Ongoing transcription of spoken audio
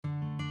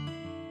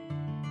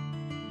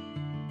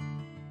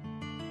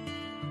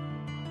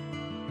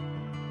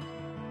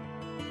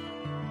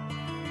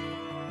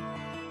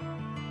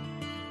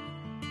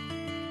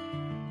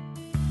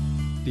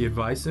The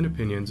advice and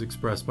opinions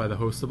expressed by the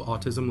host of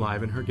Autism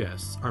Live and her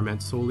guests are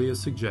meant solely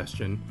as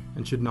suggestion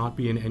and should not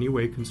be in any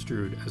way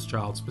construed as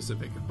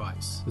child-specific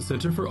advice. The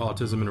Center for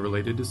Autism and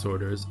Related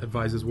Disorders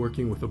advises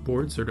working with a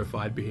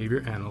board-certified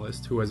behavior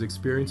analyst who has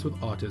experience with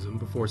autism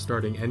before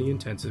starting any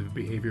intensive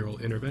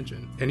behavioral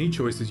intervention. Any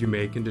choices you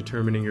make in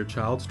determining your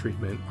child's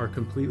treatment are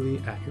completely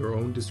at your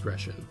own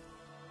discretion.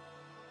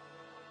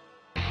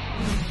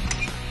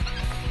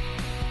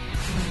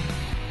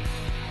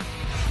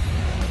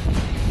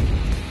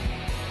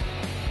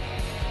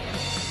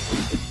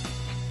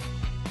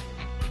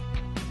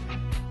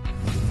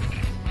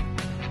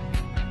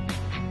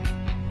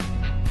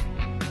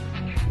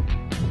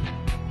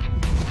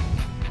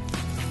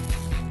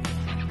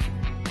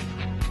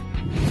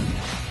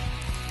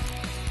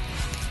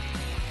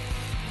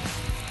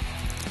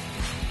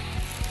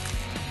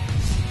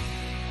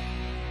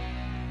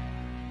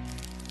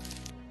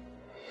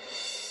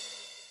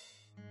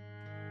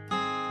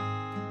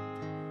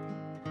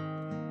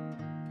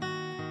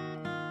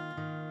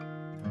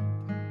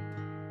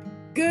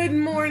 Good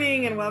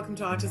morning and welcome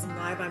to Autism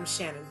Live. I'm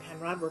Shannon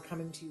Penrod. We're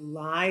coming to you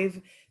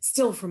live,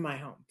 still from my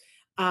home.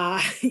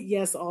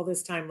 Yes, all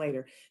this time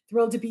later.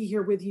 Thrilled to be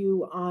here with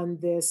you on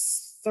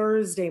this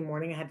Thursday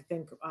morning. I had to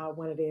think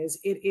when it is.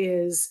 It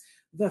is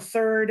the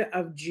 3rd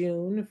of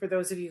June. For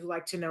those of you who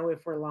like to know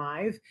if we're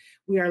live,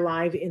 we are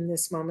live in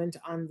this moment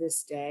on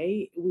this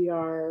day.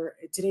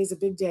 Today's a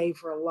big day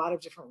for a lot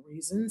of different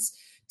reasons.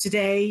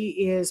 Today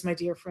is my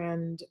dear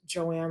friend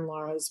Joanne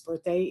Lara's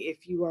birthday.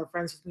 If you are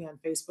friends with me on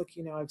Facebook,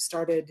 you know I've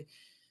started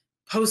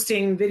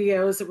posting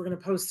videos that we're going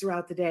to post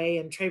throughout the day,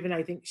 and Traven,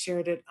 I think,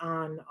 shared it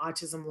on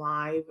Autism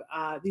Live.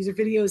 These are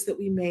videos that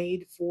we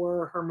made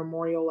for her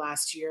memorial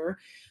last year.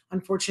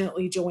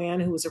 Unfortunately, Joanne,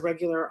 who was a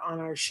regular on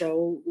our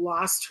show,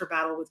 lost her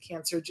battle with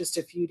cancer just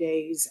a few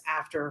days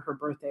after her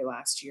birthday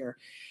last year.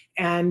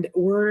 And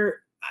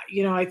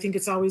I think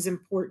it's always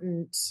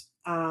important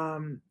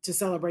to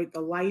celebrate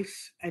the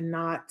life and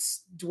not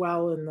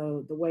dwell in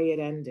the way it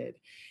ended.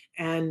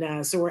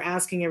 And so we're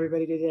asking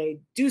everybody today,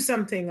 do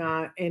something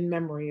in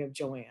memory of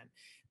Joanne.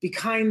 Be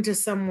kind to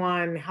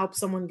someone, help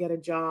someone get a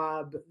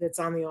job that's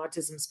on the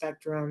autism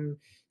spectrum,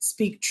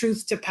 speak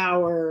truth to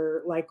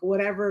power, like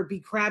whatever, be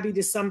crabby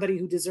to somebody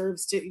who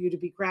deserves you to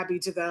be crabby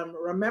to them.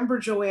 Remember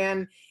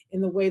Joanne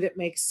in the way that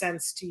makes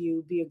sense to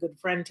you. Be a good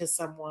friend to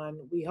someone.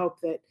 We hope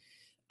that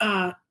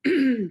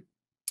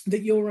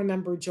that you'll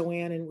remember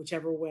Joanne in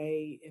whichever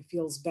way it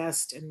feels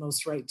best and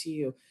most right to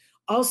you.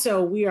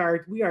 Also, we are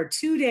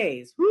 2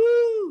 days,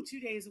 2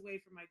 days away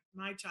from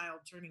my child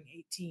turning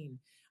 18.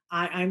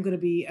 I'm going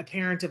to be a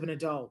parent of an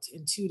adult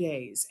in 2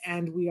 days,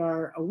 and we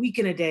are a week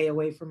and a day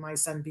away from my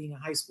son being a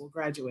high school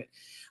graduate.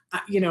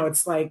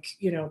 It's like,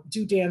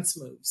 do dance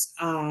moves.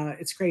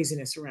 It's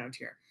craziness around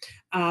here.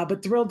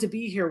 But thrilled to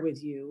be here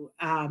with you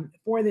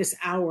for this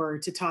hour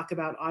to talk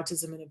about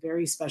autism in a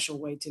very special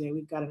way today.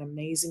 We've got an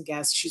amazing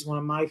guest. She's one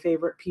of my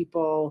favorite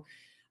people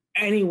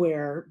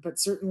anywhere, but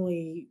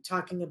certainly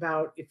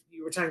if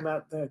you were talking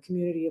about the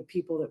community of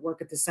people that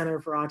work at the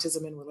Center for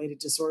Autism and Related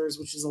Disorders,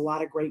 which is a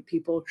lot of great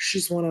people,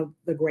 she's one of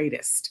the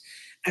greatest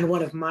and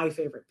one of my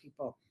favorite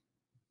people.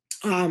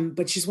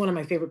 But she's one of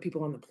my favorite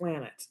people on the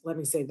planet. Let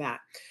me say that.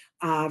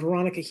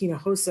 Veronica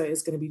Hinojosa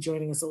is going to be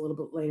joining us a little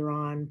bit later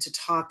on to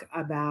talk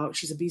about,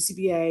 she's a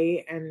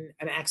BCBA and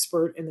an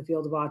expert in the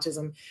field of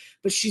autism,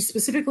 but she's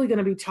specifically going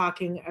to be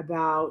talking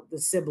about the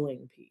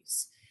sibling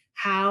piece.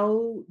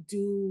 How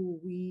do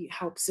we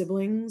help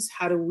siblings?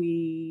 How do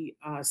we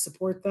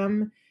support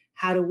them?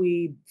 How do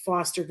we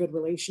foster good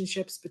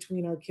relationships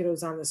between our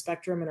kiddos on the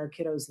spectrum and our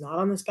kiddos not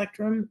on the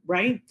spectrum,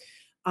 right?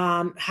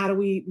 How do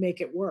we make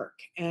it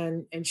work?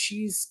 And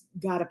she's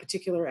got a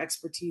particular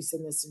expertise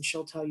in this, and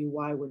she'll tell you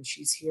why when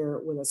she's here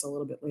with us a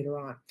little bit later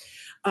on.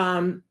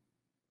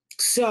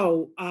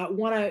 So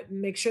want to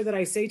make sure that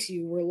I say to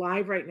you, we're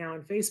live right now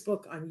on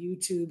Facebook, on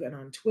YouTube, and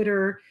on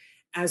Twitter,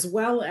 as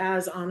well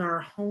as on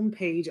our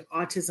homepage,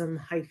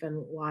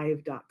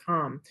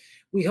 autism-live.com.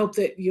 We hope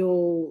that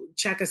you'll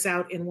check us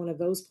out in one of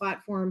those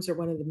platforms or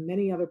one of the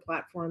many other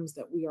platforms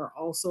that we are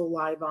also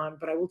live on.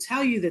 But I will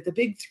tell you that the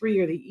big three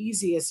are the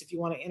easiest if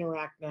you want to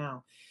interact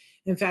now.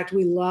 In fact,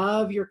 we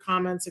love your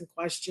comments and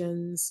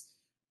questions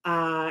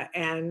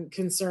and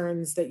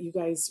concerns that you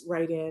guys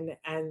write in.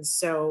 And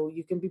so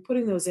you can be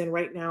putting those in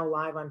right now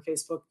live on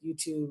Facebook,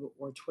 YouTube,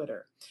 or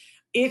Twitter.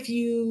 If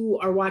you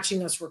are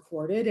watching us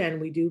recorded,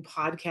 and we do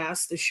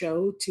podcast the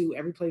show to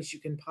every place you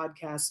can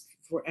podcast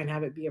for and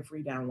have it be a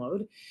free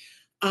download,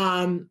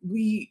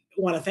 we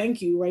want to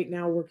thank you. Right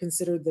now, we're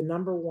considered the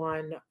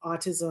 #1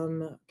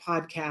 autism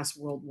podcast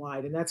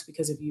worldwide, and that's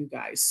because of you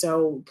guys.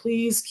 So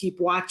please keep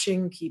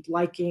watching, keep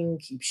liking,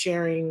 keep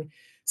sharing,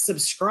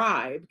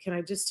 subscribe. Can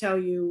I just tell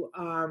you,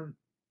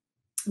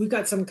 we've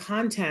got some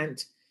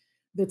content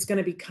that's going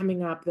to be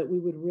coming up that we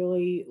would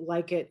really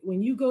like it.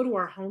 When you go to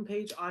our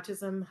homepage,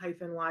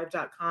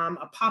 autism-live.com,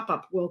 a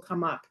pop-up will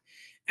come up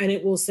and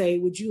it will say,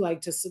 would you like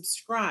to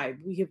subscribe?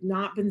 We have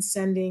not been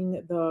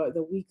sending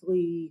the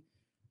weekly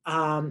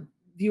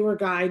viewer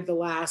guide the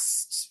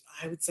last,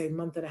 I would say,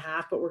 month and a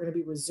half, but we're going to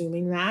be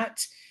resuming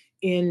that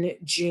in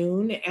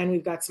June, and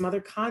we've got some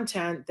other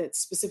content that's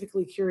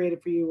specifically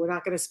curated for you. We're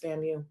not going to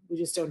spam you. We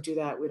just don't do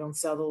that. We don't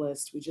sell the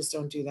list. We just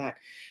don't do that.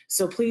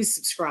 So please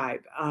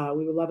subscribe.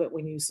 We would love it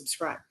when you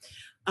subscribe.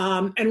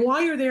 And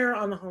while you're there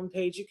on the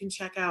homepage, you can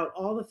check out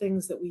all the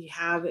things that we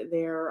have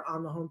there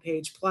on the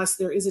homepage. Plus,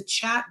 there is a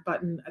chat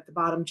button at the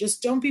bottom.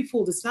 Just don't be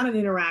fooled. It's not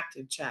an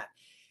interactive chat.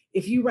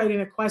 If you write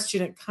in a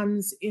question, it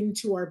comes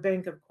into our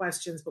bank of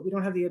questions, but we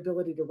don't have the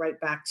ability to write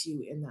back to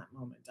you in that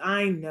moment.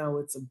 I know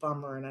it's a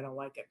bummer and I don't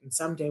like it, and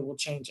someday we'll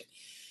change it,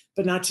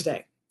 but not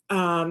today.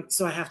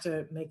 So I have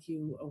to make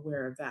you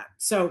aware of that.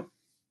 So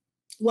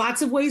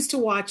lots of ways to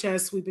watch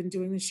us. We've been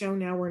doing the show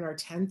now. We're in our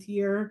 10th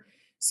year.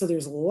 So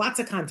there's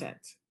lots of content.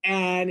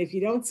 And if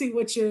you don't see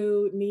what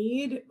you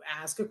need,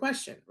 ask a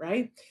question,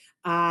 right?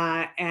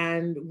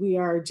 And we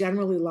are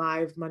generally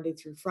live Monday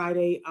through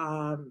Friday,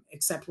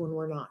 except when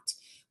we're not.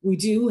 We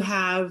do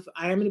have,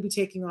 I am going to be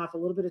taking off a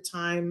little bit of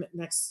time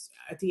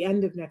at the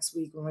end of next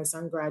week when my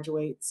son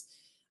graduates,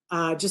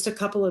 just a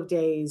couple of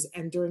days.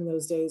 And during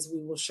those days,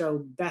 we will show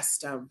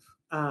best of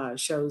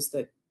shows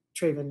that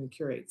Traven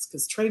curates,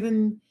 because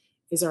Traven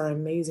is our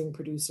amazing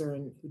producer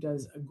and who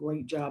does a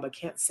great job. I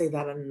can't say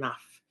that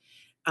enough.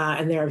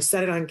 And they're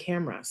set it on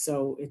camera,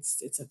 so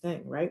it's a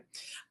thing, right?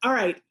 All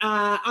right.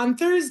 On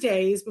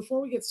Thursdays, before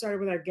we get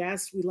started with our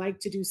guest, we like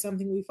to do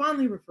something we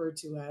fondly refer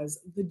to as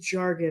the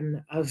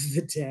jargon of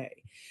the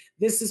day.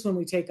 This is when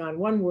we take on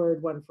one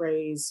word, one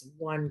phrase,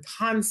 one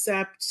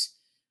concept,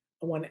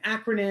 one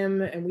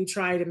acronym, and we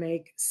try to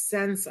make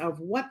sense of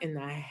what in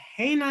the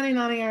hey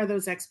nani are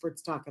those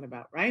experts talking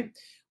about, right?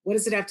 What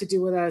does it have to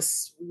do with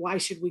us? Why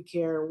should we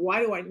care?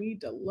 Why do I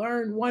need to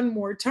learn one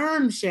more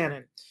term,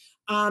 Shannon?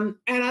 And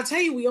I'll tell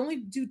you, we only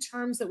do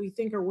terms that we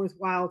think are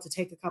worthwhile to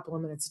take a couple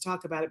of minutes to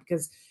talk about it,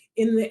 because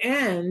in the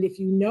end, if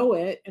you know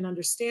it and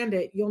understand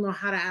it, you'll know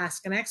how to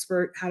ask an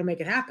expert how to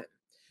make it happen,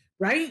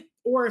 right?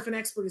 Or if an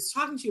expert is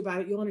talking to you about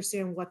it, you'll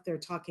understand what they're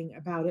talking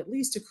about, at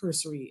least a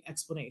cursory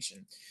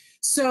explanation.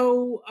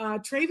 So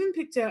Traven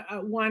picked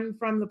one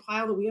from the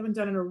pile that we haven't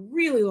done in a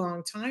really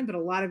long time, but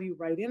a lot of you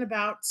write in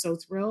about. So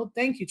thrilled.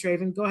 Thank you,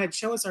 Traven. Go ahead,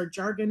 show us our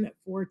jargon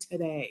for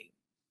today.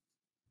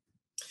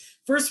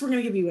 First, we're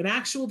going to give you an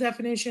actual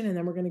definition, and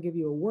then we're going to give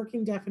you a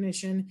working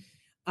definition.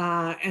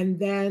 And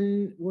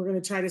then we're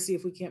going to try to see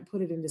if we can't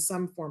put it into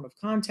some form of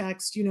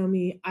context. You know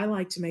me, I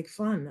like to make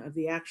fun of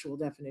the actual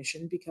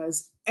definition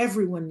because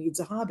everyone needs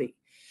a hobby.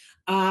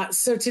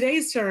 So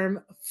today's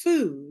term,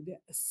 food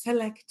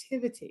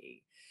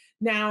selectivity.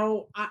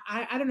 Now,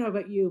 I don't know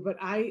about you, but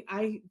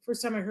I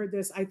first time I heard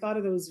this, I thought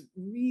of those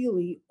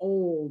really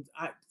old,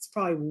 it's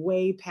probably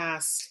way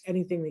past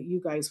anything that you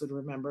guys would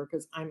remember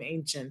because I'm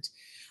ancient.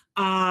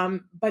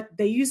 But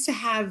they used to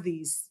have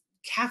these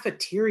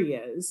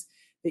cafeterias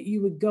that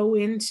you would go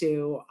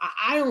into.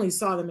 I only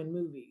saw them in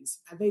movies.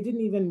 They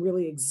didn't even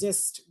really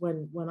exist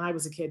when I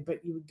was a kid,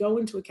 but you would go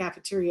into a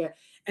cafeteria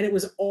and it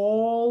was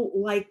all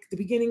like the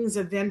beginnings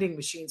of vending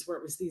machines, where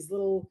it was these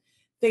little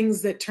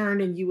things that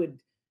turned and you would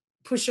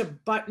push a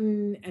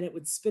button and it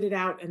would spit it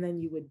out and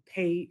then you would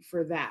pay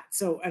for that.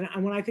 So,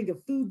 and when I think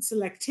of food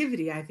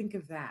selectivity, I think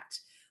of that,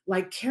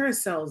 like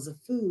carousels of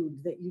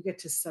food that you get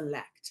to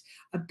select,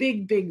 a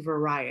big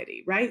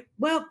variety, right?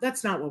 Well,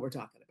 that's not what we're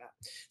talking about.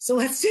 So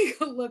let's take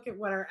a look at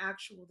what our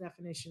actual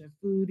definition of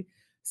food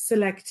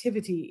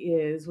selectivity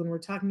is when we're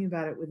talking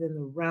about it within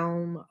the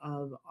realm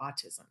of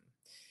autism.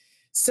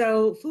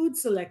 So food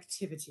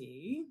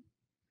selectivity,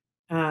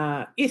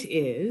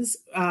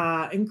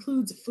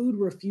 includes food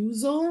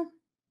refusal,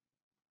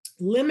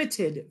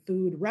 limited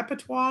food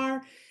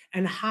repertoire,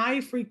 and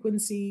high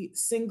frequency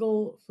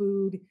single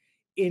food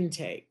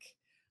intake.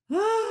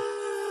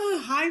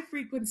 High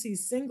frequency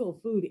single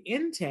food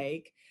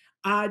intake.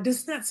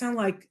 Doesn't that sound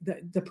like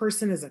the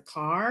person is a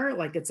car?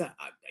 Like it's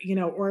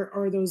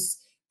or those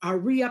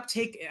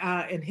reuptake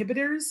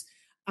inhibitors?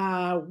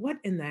 What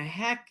in the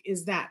heck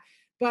is that?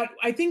 But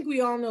I think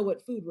we all know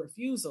what food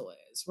refusal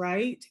is,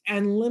 right?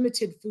 And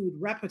limited food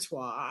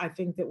repertoire. I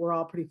think that we're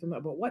all pretty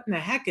familiar. But what in the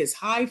heck is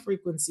high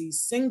frequency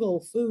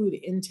single food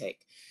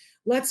intake?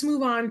 Let's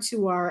move on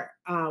to our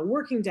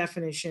working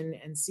definition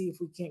and see if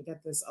we can't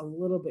get this a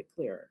little bit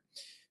clearer.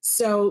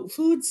 So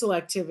food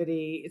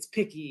selectivity, it's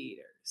picky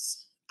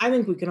eaters. I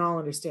think we can all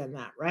understand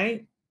that,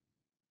 right?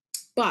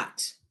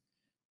 But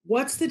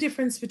what's the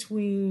difference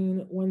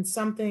between when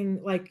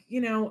something like,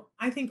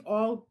 I think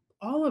all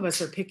of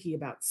us are picky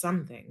about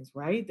some things,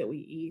 right, that we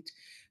eat.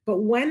 But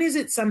when is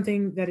it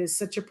something that is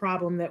such a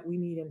problem that we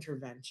need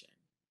intervention?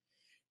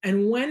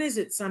 And when is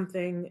it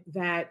something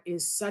that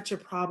is such a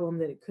problem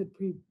that it could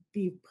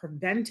be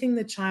preventing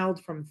the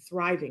child from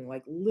thriving,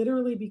 like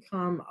literally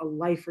become a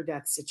life or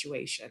death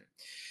situation?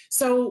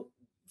 So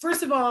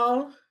first of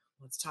all,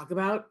 let's talk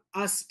about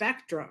a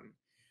spectrum,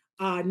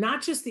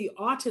 not just the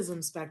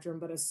autism spectrum,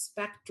 but a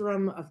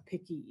spectrum of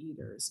picky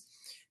eaters.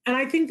 And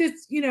I think that,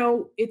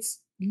 it's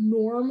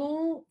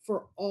normal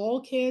for all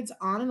kids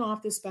on and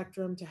off the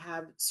spectrum to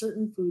have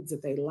certain foods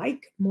that they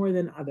like more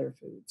than other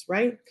foods,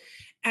 right?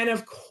 And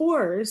of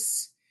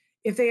course,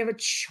 if they have a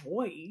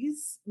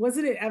choice,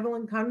 wasn't it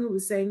Evelyn Kung who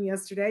was saying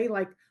yesterday,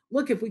 like,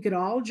 look, if we could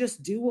all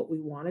just do what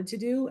we wanted to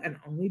do and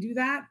only do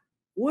that,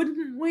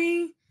 wouldn't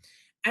we?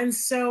 And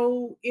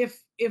so if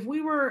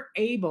we were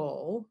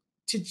able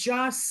to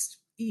just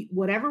eat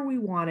whatever we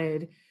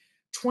wanted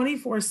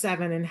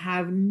 24/7 and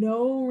have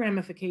no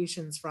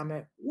ramifications from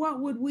it,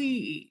 what would we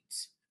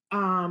eat?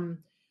 Um,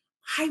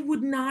 I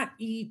would not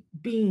eat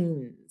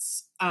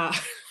beans. Can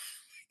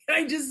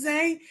I just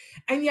say?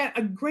 And yet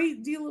a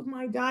great deal of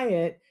my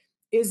diet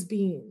is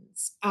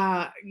beans.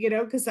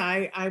 Because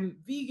I'm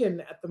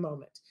vegan at the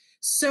moment.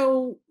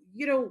 So,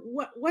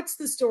 what's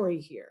the story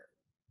here?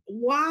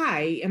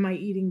 Why am I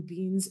eating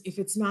beans if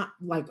it's not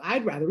like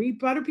I'd rather eat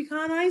butter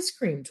pecan ice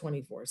cream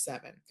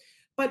 24/7?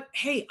 But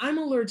hey, I'm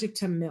allergic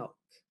to milk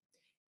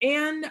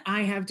and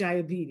I have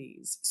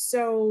diabetes.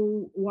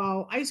 So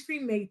while ice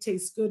cream may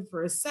taste good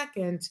for a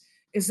second,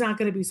 it's not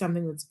going to be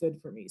something that's good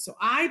for me. So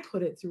I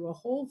put it through a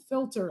whole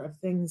filter of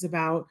things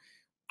about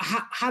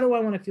how do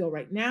I want to feel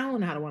right now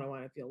and how do I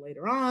want to feel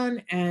later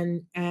on,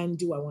 and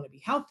do I want to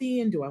be healthy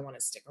and do I want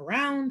to stick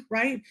around,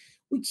 right?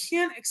 We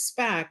can't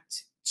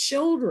expect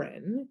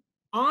children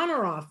on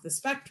or off the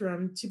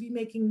spectrum to be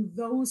making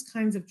those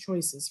kinds of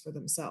choices for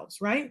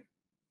themselves, right?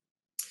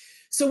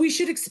 So we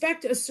should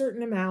expect a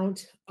certain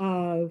amount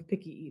of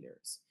picky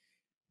eaters.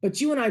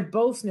 But you and I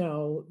both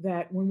know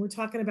that when we're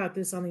talking about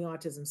this on the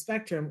autism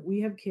spectrum,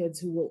 we have kids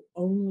who will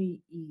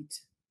only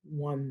eat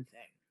one thing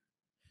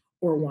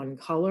or one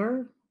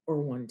color or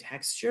one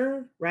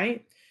texture,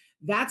 right?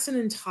 That's an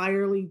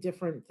entirely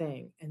different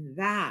thing. And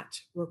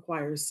that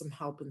requires some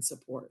help and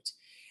support.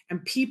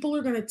 And people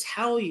are going to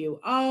tell you,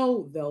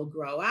 oh, they'll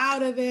grow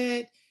out of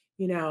it.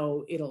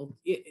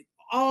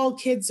 All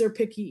kids are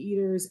picky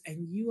eaters.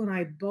 And you and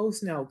I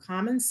both know,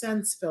 common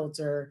sense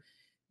filter,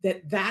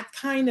 that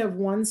kind of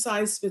one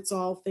size fits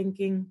all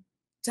thinking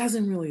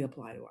doesn't really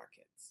apply to our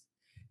kids.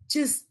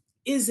 Just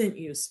isn't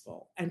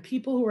useful. And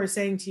people who are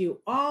saying to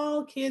you,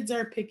 all kids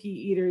are picky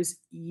eaters,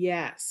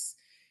 yes.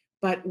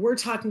 But we're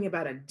talking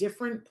about a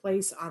different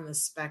place on the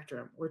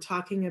spectrum. We're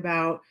talking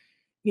about,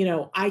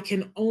 I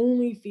can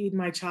only feed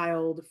my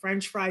child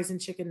French fries and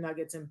chicken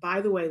nuggets. And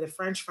by the way, the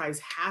French fries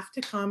have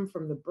to come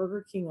from the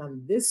Burger King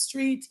on this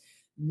street,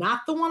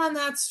 not the one on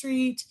that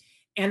street.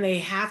 And they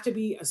have to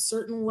be a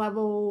certain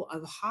level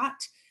of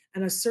hot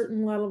and a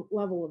certain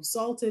level of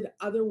salted.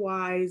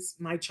 Otherwise,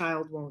 my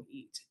child won't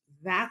eat.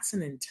 That's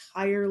an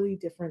entirely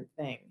different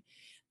thing.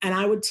 And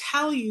I would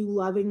tell you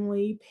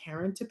lovingly,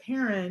 parent to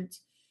parent,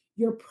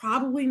 you're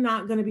probably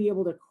not going to be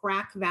able to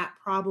crack that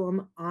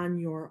problem on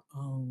your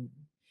own.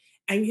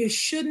 And you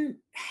shouldn't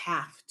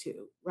have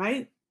to,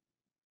 right?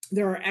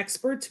 There are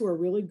experts who are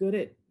really good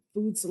at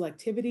food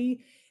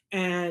selectivity,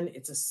 and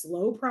it's a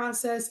slow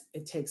process.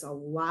 It takes a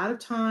lot of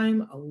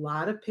time, a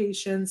lot of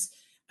patience,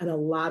 and a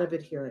lot of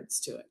adherence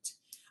to it.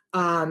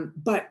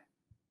 But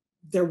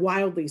they're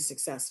wildly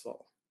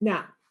successful.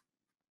 Now,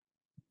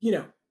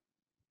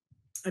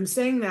 I'm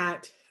saying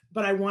that,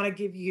 but I want to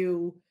give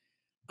you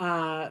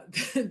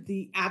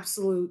the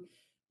absolute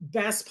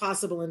best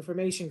possible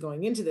information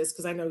going into this,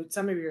 because I know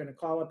some of you are going to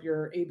call up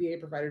your ABA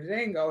provider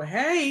today and go,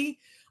 hey,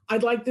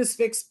 I'd like this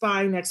fixed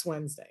by next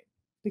Wednesday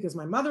because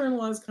my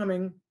mother-in-law is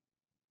coming.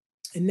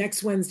 And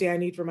next Wednesday, I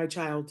need for my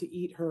child to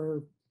eat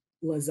her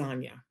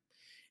lasagna.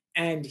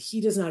 And he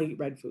does not eat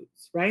red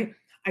foods, right?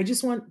 I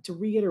just want to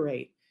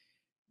reiterate,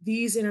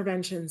 these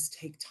interventions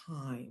take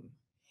time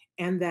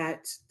and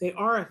that they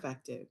are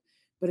effective,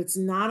 but it's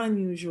not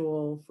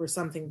unusual for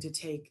something to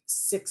take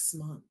 6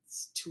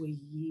 months to a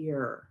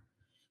year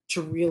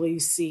to really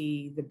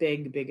see the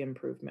big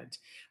improvement.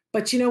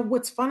 But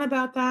what's fun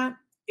about that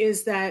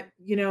is that,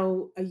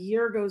 a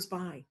year goes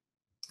by,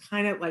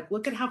 kind of like,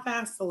 look at how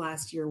fast the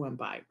last year went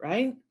by,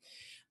 right?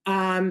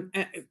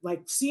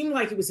 Like seemed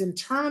like it was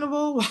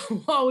interminable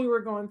while we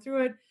were going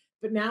through it,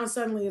 but now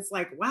suddenly it's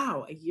like,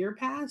 wow, a year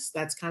passed?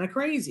 That's kind of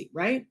crazy,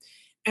 right?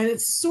 And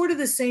it's sort of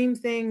the same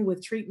thing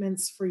with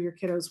treatments for your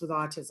kiddos with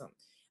autism,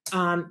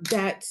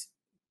 that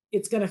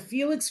it's going to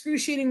feel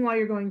excruciating while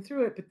you're going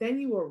through it, but then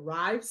you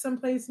arrive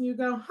someplace and you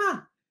go,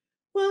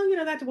 well,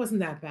 that wasn't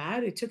that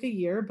bad. It took a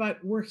year,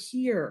 but we're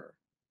here,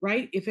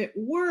 right? If it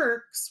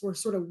works, we're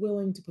sort of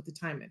willing to put the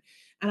time in.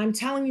 And I'm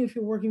telling you, if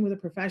you're working with a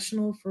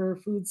professional for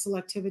food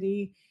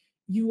selectivity,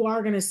 you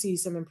are going to see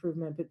some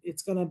improvement, but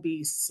it's going to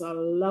be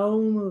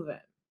slow moving.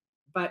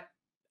 But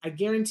I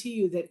guarantee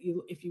you that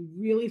if you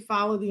really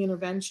follow the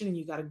intervention and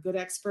you got a good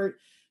expert,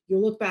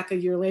 you'll look back a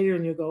year later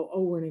and you'll go,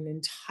 oh, we're in an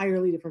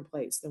entirely different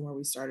place than where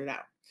we started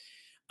out.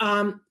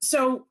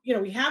 So,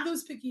 we have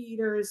those picky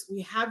eaters,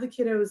 we have the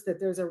kiddos that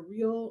there's a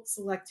real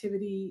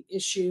selectivity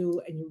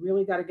issue, and you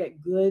really got to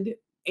get good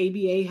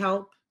ABA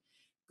help,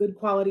 good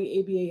quality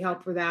ABA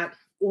help for that,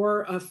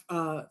 or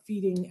a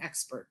feeding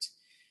expert.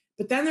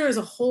 But then there is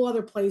a whole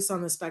other place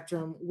on the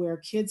spectrum where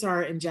kids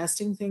are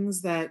ingesting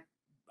things that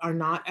are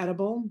not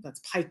edible.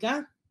 That's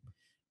pica.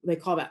 They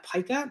call that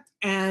pica.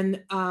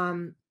 And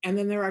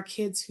then there are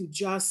kids who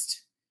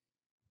just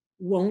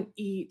won't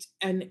eat.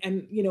 And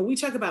we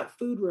talk about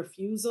food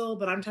refusal,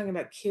 but I'm talking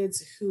about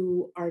kids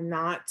who are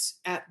not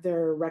at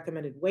their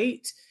recommended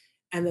weight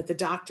and that the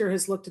doctor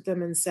has looked at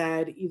them and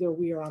said, either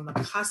we are on the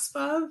cusp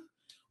of,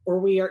 or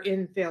we are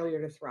in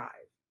failure to thrive.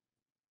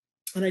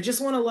 And I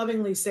just want to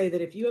lovingly say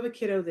that if you have a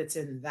kiddo that's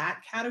in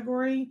that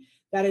category,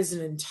 that is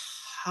an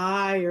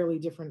entirely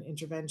different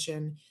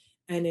intervention.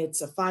 And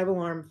it's a 5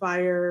 alarm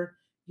fire.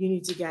 You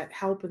need to get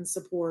help and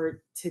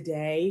support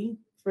today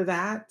for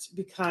that,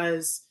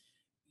 because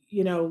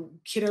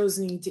kiddos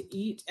need to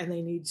eat and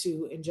they need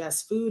to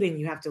ingest food, and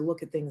you have to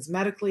look at things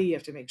medically. You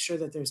have to make sure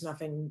that there's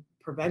nothing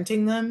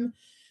preventing them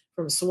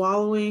from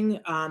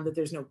swallowing, that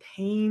there's no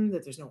pain,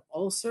 that there's no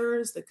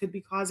ulcers that could be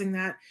causing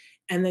that.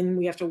 And then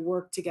we have to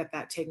work to get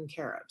that taken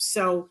care of.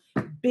 So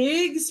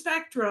big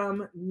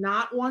spectrum,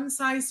 not one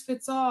size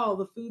fits all,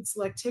 the food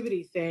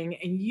selectivity thing.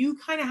 And you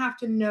kind of have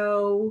to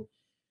know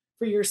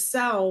for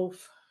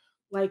yourself,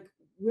 like,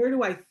 where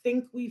do I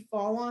think we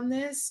fall on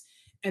this?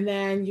 And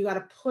then you got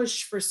to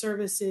push for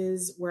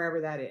services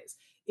wherever that is.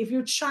 If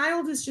your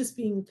child is just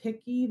being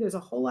picky, there's a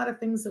whole lot of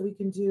things that we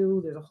can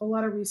do. There's a whole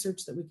lot of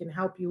research that we can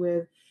help you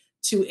with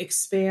to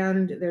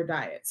expand their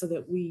diet so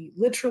that we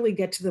literally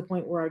get to the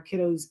point where our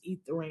kiddos eat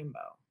the rainbow,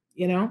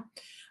 and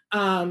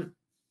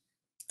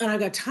I've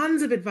got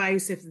tons of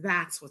advice if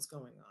that's what's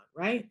going on,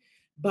 right?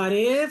 But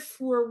if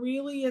we're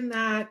really in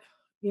that,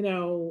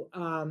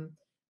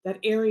 that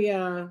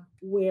area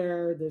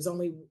where there's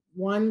only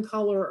one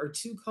color or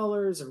two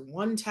colors or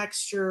one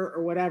texture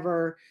or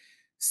whatever,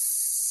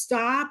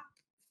 stop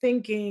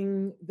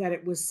thinking that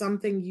it was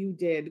something you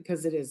did,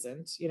 because it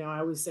isn't. I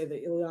always say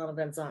the Ileana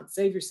Vanzant,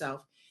 save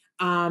yourself.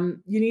 You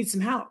need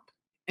some help,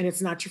 and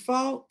it's not your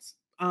fault,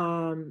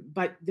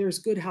 but there's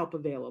good help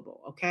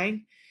available,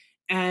 okay?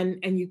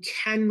 And you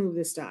can move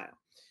this dial.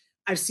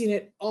 I've seen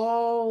it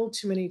all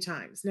too many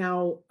times.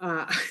 Now,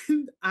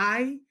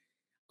 I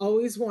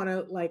always want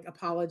to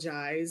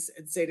apologize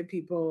and say to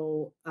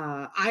people,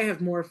 I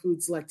have more food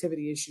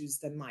selectivity issues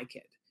than my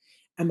kid.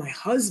 And my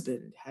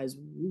husband has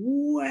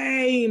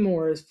way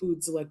more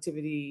food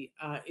selectivity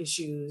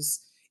issues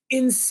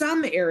in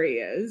some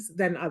areas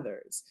than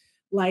others.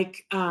 My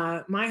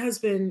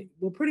husband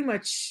will pretty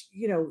much,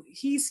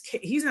 he's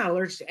not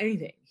allergic to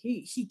anything.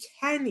 He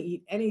can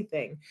eat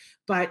anything,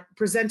 but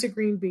present a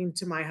green bean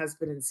to my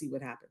husband and see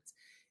what happens.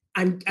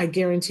 I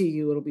guarantee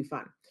you it'll be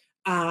fun.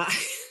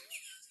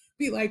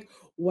 Be like,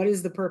 what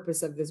is the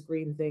purpose of this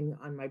green thing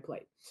on my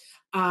plate?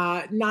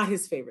 Not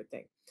his favorite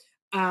thing.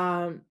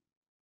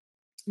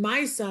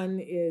 My son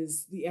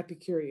is the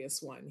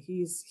epicurious one.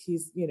 He's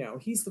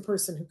the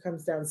person who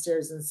comes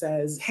downstairs and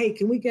says, hey,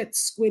 can we get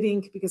squid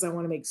ink, because I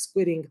want to make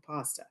squid ink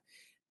pasta?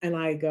 And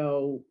I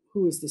go,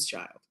 who is this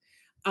child?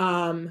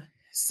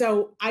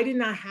 So I did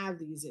not have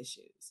these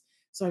issues.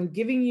 So I'm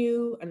giving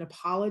you an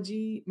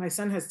apology. My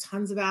son has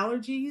tons of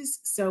allergies,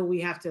 so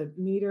we have to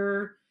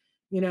meter,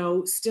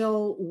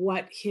 still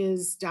what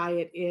his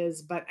diet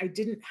is, but I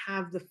didn't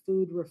have the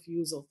food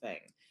refusal thing.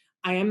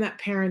 I am that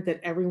parent that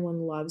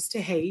everyone loves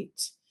to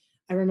hate.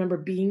 I remember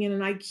being in an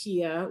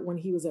IKEA when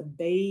he was a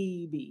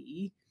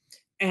baby,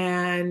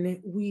 and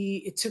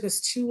it took us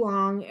too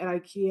long at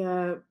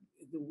IKEA.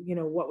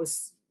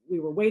 We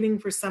were waiting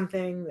for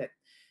something that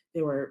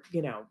they were,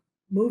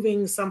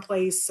 moving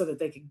someplace so that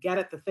they could get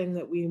at the thing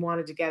that we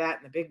wanted to get at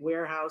in the big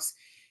warehouse.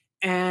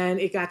 And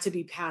it got to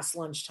be past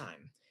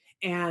lunchtime.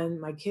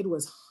 And my kid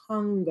was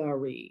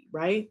hungry,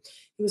 right?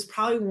 He was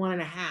probably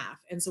 1.5.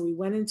 And so we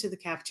went into the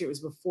cafeteria. It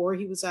was before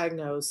he was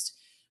diagnosed,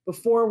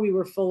 before we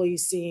were fully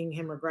seeing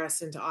him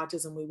regress into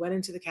autism. We went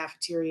into the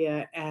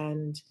cafeteria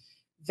and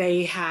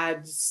they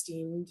had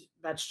steamed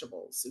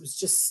vegetables. It was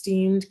just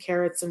steamed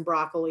carrots and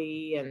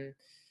broccoli, and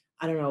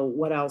I don't know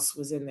what else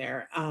was in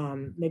there,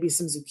 maybe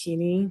some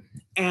zucchini.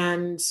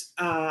 And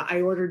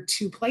I ordered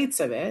 2 plates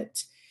of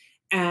it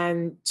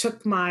and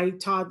took my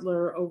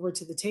toddler over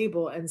to the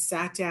table and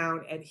sat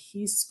down, and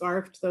he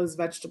scarfed those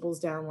vegetables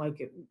down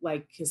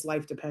like his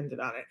life depended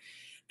on it.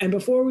 And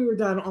before we were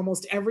done,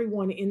 almost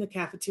everyone in the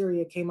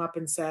cafeteria came up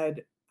and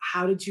said,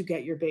 how did you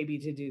get your baby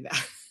to do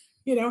that?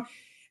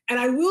 And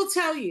I will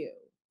tell you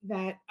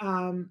that,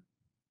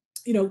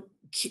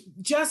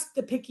 just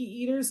the picky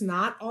eaters,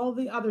 not all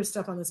the other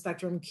stuff on the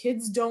spectrum.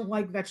 Kids don't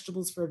like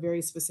vegetables for a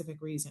very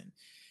specific reason,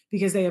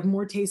 because they have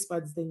more taste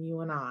buds than you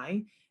and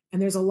I.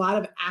 And there's a lot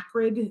of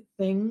acrid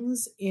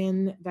things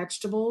in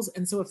vegetables.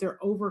 And so if they're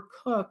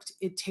overcooked,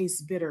 it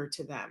tastes bitter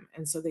to them.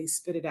 And so they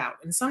spit it out.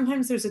 And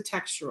sometimes there's a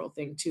textural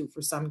thing too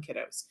for some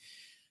kiddos,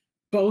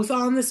 both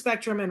on the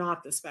spectrum and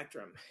off the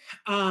spectrum.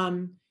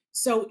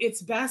 So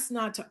it's best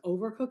not to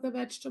overcook a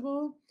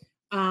vegetable.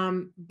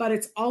 But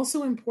it's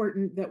also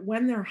important that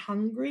when they're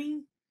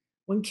hungry,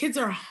 when kids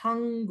are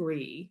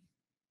hungry,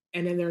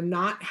 and then they're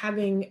not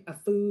having a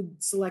food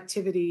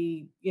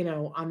selectivity,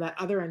 on that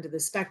other end of the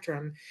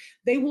spectrum,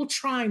 they will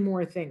try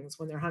more things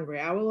when they're hungry.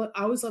 I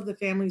always love the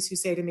families who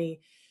say to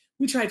me,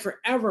 we tried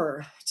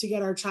forever to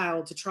get our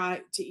child to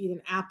try to eat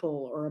an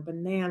apple or a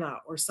banana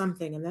or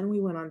something. And then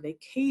we went on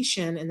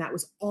vacation and that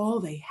was all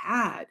they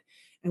had.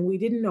 And we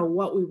didn't know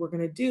what we were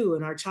going to do.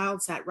 And our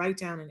child sat right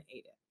down and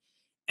ate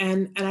it.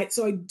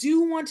 So I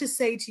do want to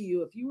say to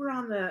you, if you were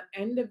on the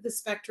end of the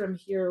spectrum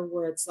here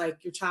where it's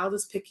like your child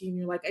is picky and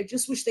you're like, I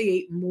just wish they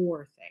ate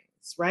more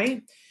things,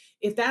 right?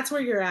 If that's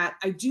where you're at,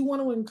 I do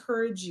want to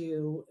encourage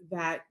you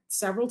that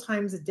several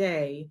times a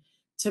day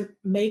to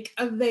make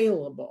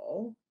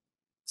available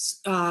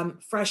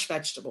fresh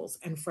vegetables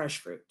and fresh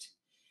fruit.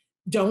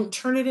 Don't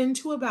turn it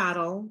into a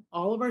battle.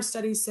 All of our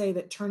studies say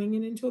that turning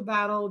it into a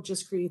battle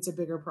just creates a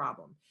bigger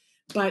problem.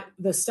 But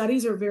the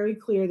studies are very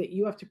clear that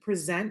you have to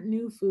present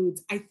new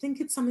foods. I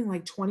think it's something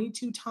like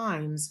 22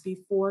 times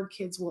before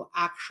kids will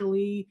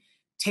actually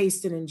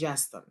taste and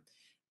ingest them.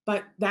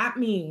 But that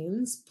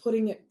means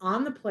putting it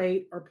on the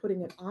plate or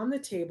putting it on the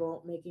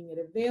table, making it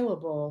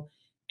available,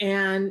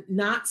 and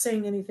not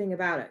saying anything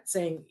about it.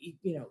 Saying,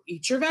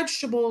 eat your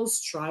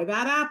vegetables, try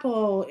that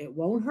apple. It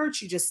won't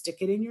hurt you. Just stick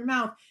it in your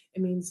mouth.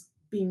 It means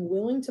being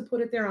willing to put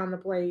it there on the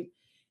plate.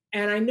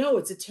 And I know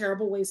it's a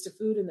terrible waste of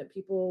food and that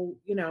people,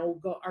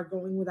 are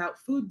going without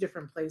food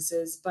different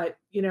places. But,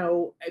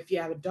 if you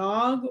have a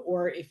dog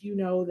or if you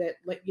know that,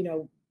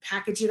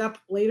 package it up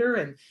later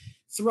and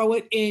throw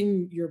it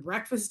in your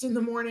breakfast in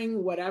the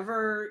morning,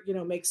 whatever,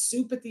 make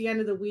soup at the end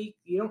of the week.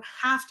 You don't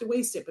have to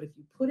waste it. But if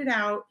you put it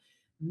out,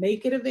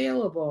 make it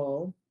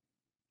available,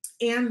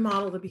 and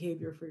model the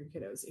behavior for your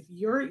kiddos. If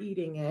you're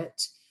eating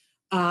it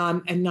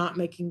and not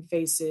making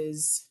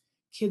faces,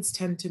 kids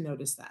tend to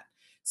notice that.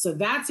 So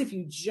that's if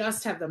you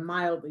just have the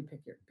mildly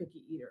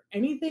picky eater.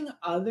 Anything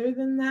other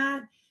than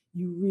that,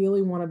 you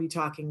really want to be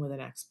talking with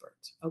an expert,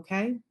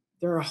 okay?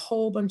 There are a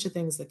whole bunch of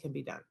things that can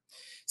be done.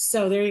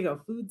 So there you go,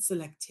 food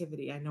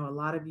selectivity. I know a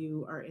lot of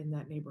you are in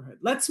that neighborhood.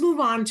 Let's move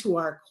on to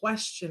our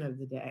question of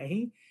the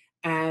day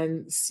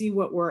and see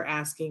what we're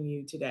asking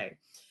you today.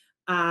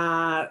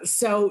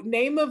 So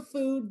name a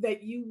food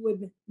that you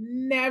would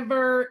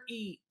never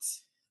eat.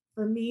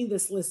 For me,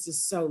 this list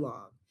is so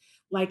long.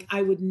 Like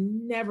I would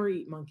never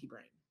eat monkey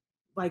brain.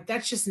 Like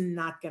that's just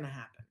not going to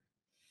happen.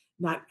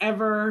 Not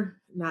ever,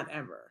 not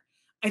ever.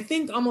 I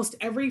think almost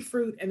every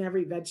fruit and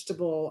every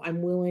vegetable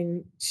I'm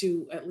willing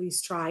to at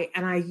least try,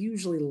 and I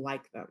usually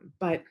like them,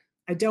 but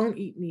I don't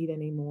eat meat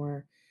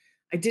anymore.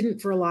 I didn't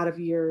for a lot of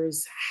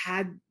years,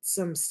 had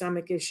some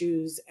stomach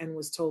issues and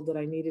was told that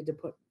I needed to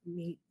put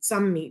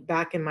some meat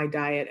back in my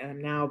diet.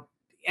 And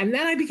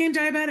then I became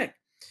diabetic.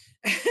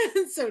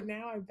 So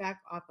now I'm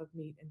back off of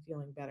meat and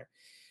feeling better.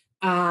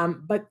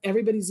 But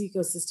everybody's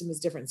ecosystem is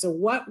different. So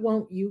what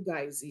won't you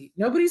guys eat?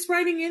 Nobody's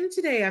writing in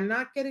today. I'm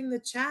not getting the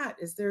chat.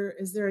 Is there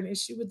an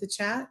issue with the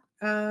chat,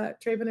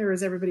 Traven, or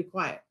is everybody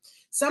quiet?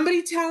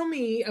 Somebody tell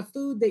me a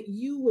food that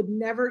you would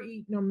never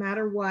eat no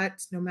matter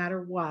what,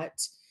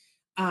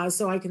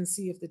 so I can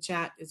see if the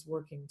chat is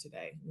working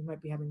today. We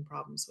might be having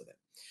problems with it.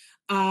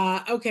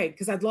 Okay,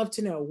 because I'd love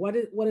to know what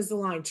is the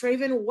line.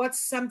 Traven, what's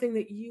something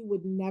that you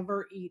would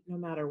never eat no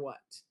matter what?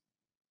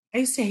 I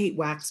used to hate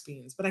wax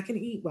beans, but I can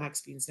eat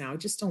wax beans now. I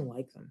just don't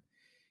like them.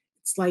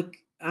 It's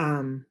like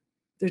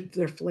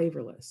they're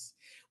flavorless,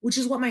 which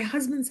is what my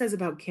husband says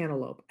about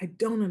cantaloupe. I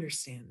don't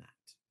understand that.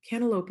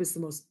 Cantaloupe is the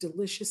most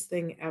delicious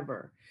thing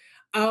ever.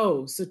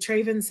 Oh, so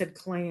Traven said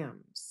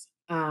clams,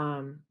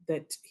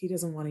 that he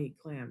doesn't want to eat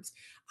clams.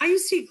 I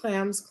used to eat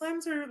clams.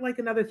 Clams are like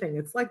another thing.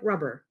 It's like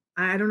rubber.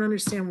 I don't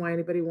understand why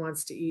anybody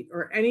wants to eat,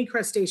 or any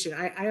crustacean.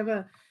 I have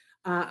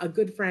a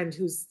good friend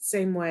who's the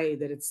same way,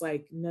 that it's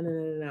like,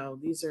 no.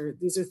 These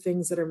are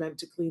things that are meant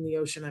to clean the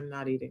ocean. I'm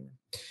not eating them.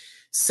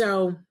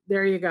 So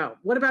there you go.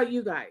 What about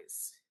you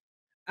guys?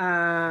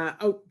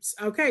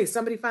 Okay.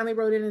 Somebody finally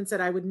wrote in and said,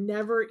 I would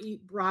never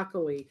eat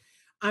broccoli.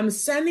 I'm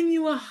sending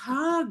you a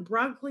hug.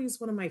 Broccoli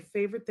is one of my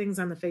favorite things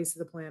on the face of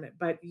the planet,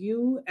 but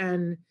you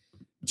and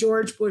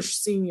George Bush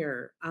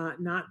Sr.,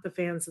 not the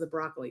fans of the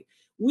broccoli.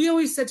 We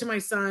always said to my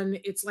son,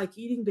 it's like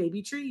eating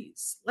baby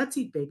trees. Let's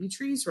eat baby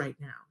trees right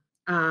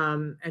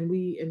now. And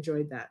we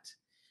enjoyed that.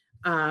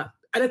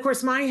 And of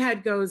course, my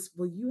head goes,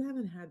 well, you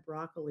haven't had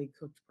broccoli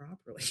cooked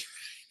properly.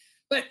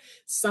 But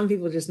some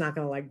people are just not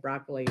going to like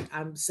broccoli.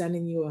 I'm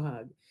sending you a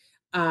hug.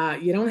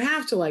 You don't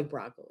have to like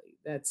broccoli.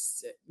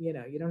 That's, you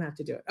don't have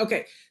to do it.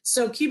 Okay,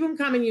 so keep them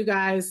coming, you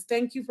guys.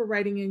 Thank you for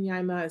writing in,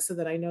 Yaima, so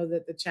that I know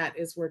that the chat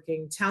is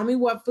working. Tell me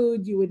what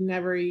food you would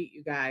never eat,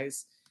 you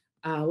guys.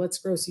 Let's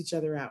gross each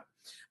other out.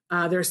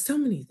 There are so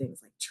many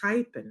things like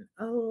tripe and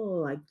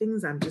like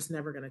things I'm just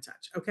never going to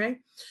touch. Okay.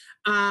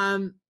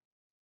 All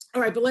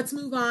right, but let's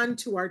move on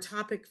to our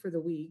topic for the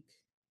week.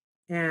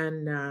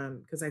 And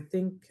because I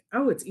think,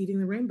 it's eating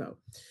the rainbow.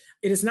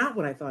 It is not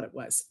what I thought it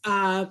was.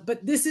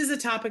 But this is a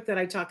topic that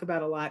I talk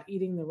about a lot,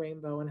 eating the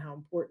rainbow and how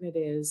important it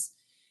is.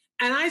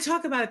 And I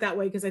talk about it that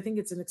way because I think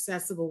it's an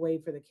accessible way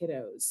for the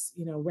kiddos.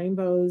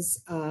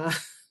 Rainbows,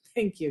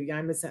 thank you.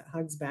 Yaima sent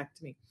hugs back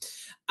to me.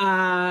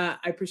 I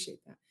appreciate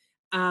that.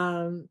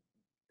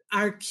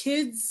 Our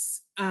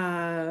kids,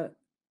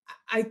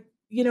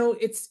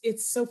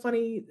 it's so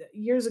funny.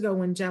 Years ago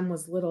when Jem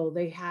was little,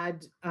 they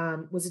had,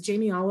 was it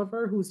Jamie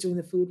Oliver who was doing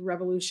the food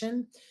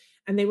revolution?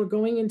 And they were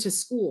going into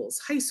schools,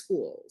 high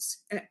schools,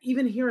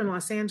 even here in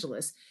Los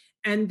Angeles.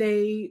 And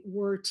they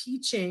were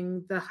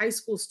teaching the high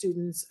school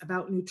students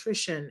about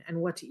nutrition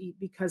and what to eat,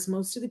 because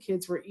most of the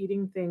kids were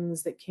eating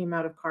things that came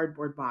out of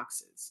cardboard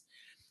boxes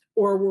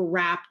or were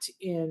wrapped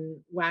in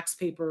wax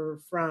paper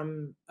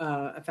from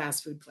a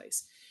fast food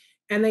place.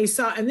 And they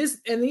saw, and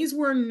these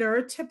were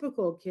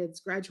neurotypical kids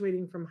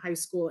graduating from high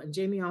school. And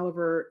Jamie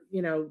Oliver,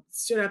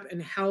 stood up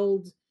and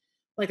held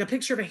like a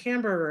picture of a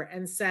hamburger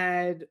and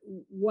said,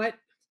 where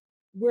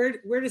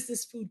does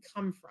this food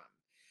come from?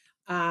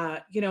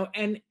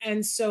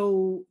 And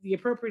so the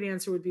appropriate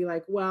answer would be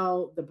like,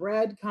 well, the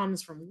bread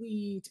comes from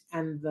wheat,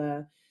 and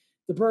the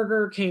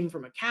burger came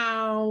from a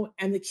cow,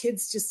 and the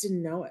kids just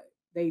didn't know it.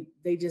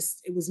 They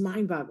just, it was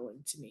mind boggling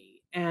to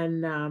me.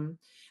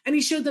 And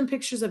he showed them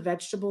pictures of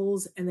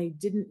vegetables, and they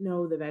didn't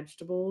know the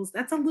vegetables.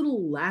 That's a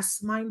little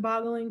less mind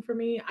boggling for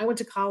me. I went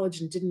to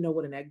college and didn't know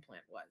what an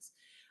eggplant was.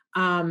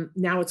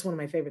 Now it's one of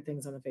my favorite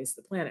things on the face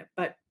of the planet.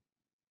 But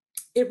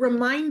it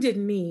reminded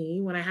me,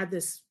 when I had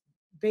this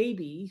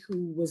baby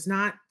who was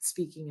not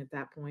speaking at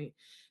that point,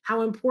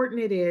 how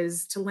important it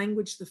is to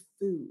language the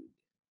food.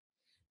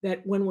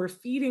 That when we're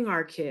feeding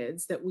our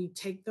kids, that we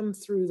take them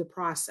through the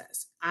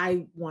process.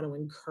 I want to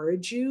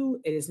encourage you.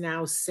 It is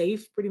now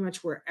safe pretty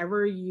much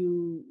wherever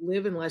you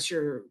live, unless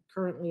you're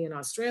currently in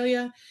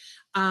Australia.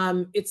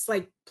 It's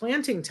like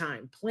planting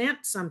time.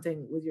 Plant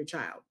something with your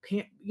child.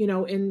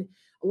 In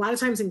a lot of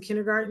times in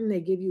kindergarten, they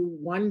give you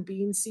one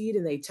bean seed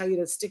and they tell you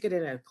to stick it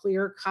in a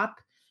clear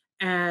cup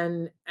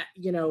and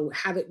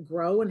have it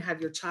grow and have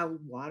your child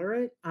water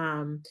it.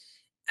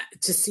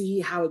 To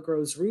see how it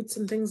grows roots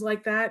and things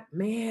like that.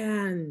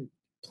 Man,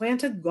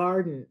 plant a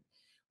garden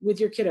with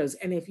your kiddos.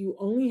 And if you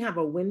only have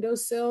a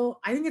windowsill,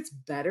 I think it's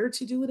better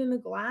to do it in a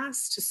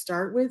glass to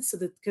start with, so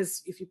that,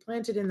 because if you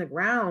plant it in the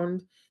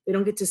ground, they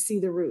don't get to see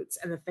the roots.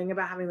 And the thing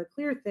about having the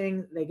clear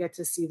thing, they get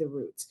to see the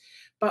roots.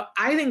 But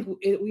I think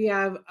we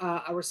have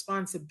a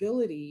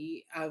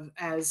responsibility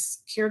as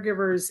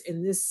caregivers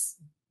in this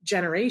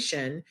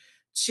generation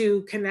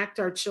to connect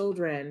our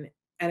children,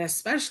 and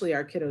especially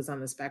our kiddos on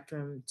the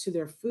spectrum, to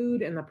their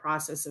food and the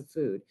process of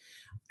food.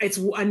 It's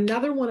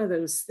another one of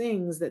those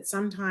things that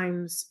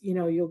sometimes,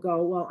 you'll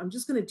go, well, I'm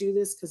just going to do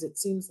this because it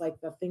seems like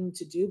the thing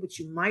to do, but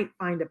you might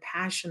find a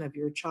passion of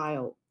your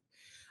child.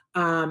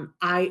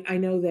 I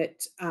know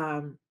that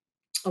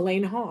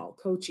Elaine Hall,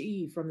 Coach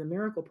E from the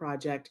Miracle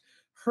Project,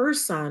 her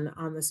son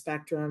on the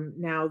spectrum,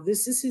 now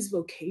this is his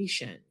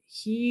vocation.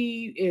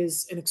 He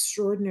is an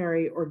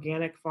extraordinary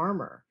organic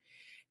farmer.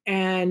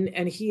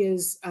 And he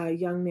is a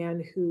young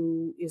man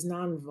who is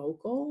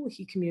non-vocal.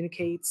 He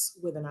communicates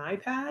with an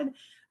iPad.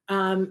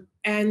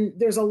 And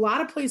there's a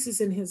lot of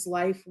places in his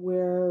life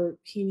where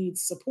he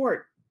needs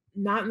support,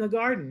 not in the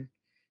garden.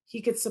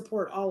 He could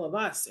support all of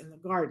us in the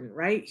garden,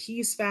 right?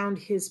 He's found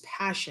his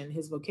passion,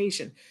 his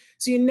vocation.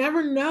 So you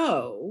never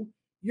know,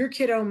 your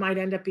kiddo might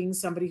end up being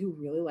somebody who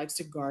really likes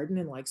to garden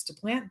and likes to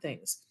plant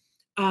things.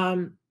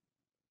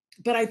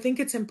 But I think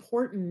it's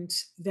important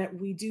that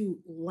we do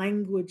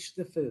language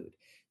the food,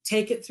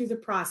 take it through the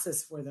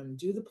process for them,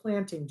 do the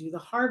planting, do the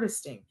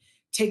harvesting,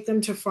 take them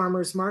to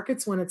farmers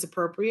markets when it's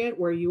appropriate,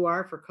 where you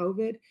are for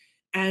COVID,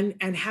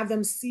 and have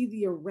them see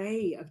the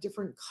array of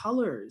different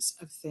colors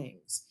of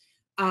things.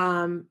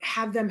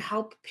 Have them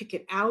help pick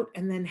it out,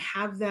 and then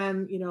have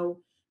them,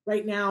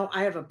 right now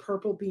I have a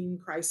purple bean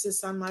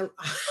crisis on my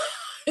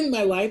in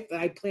my life.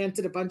 I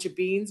planted a bunch of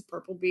beans,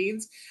 purple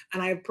beans,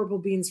 and I have purple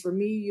beans for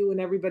me, you,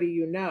 and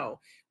everybody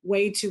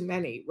way too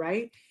many,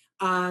 right?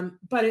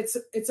 But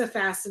it's a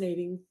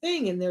fascinating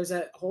thing, and there's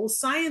a whole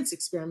science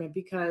experiment,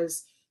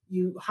 because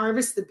you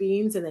harvest the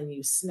beans and then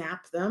you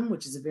snap them,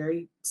 which is a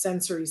very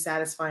sensory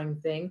satisfying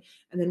thing.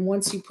 And then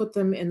once you put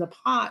them in the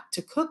pot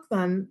to cook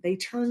them, they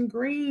turn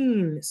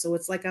green. So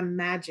it's like a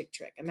magic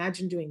trick.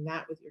 Imagine doing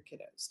that with your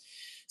kiddos.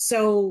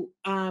 So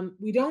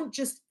we don't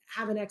just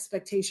have an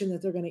expectation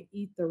that they're going to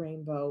eat the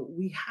rainbow.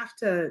 We have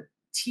to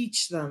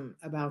teach them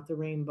about the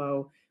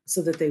rainbow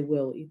so that they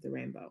will eat the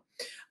rainbow.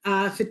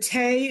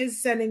 Fateh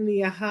is sending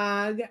me a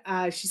hug.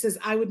 She says,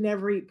 I would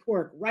never eat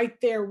pork. Right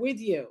there with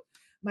you.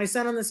 My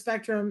son on the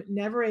spectrum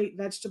never ate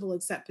vegetable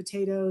except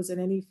potatoes, and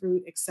any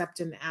fruit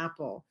except an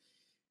apple.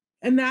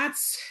 And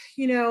that's,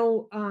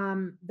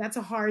 that's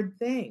a hard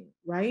thing,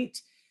 right?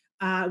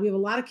 We have a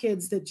lot of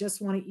kids that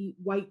just want to eat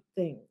white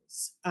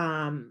things,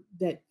 and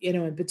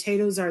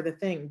potatoes are the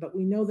thing. But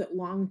we know that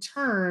long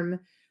term,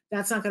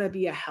 that's not going to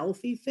be a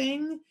healthy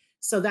thing.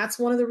 So that's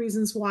one of the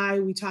reasons why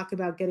we talk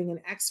about getting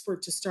an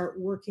expert to start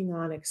working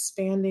on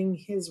expanding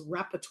his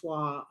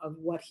repertoire of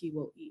what he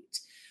will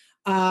eat.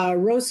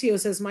 Rocio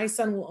says, my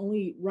son will only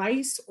eat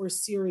rice or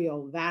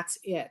cereal. That's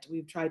it.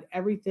 We've tried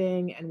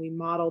everything and we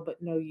model,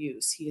 but no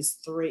use. He is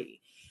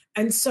 3.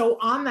 And so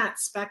on that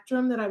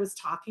spectrum that I was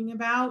talking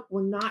about,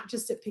 we're not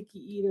just a picky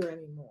eater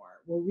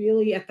anymore. We're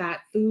really at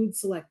that food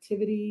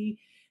selectivity,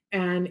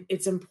 and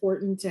it's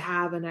important to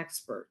have an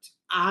expert.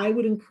 I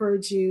would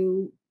encourage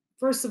you,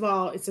 first of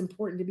all, it's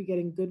important to be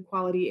getting good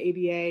quality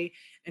ABA.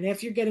 And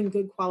if you're getting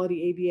good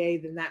quality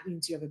ABA, then that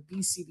means you have a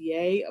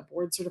BCBA, a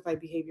board certified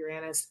behavior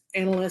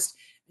analyst,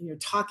 and you're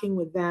talking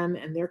with them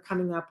and they're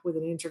coming up with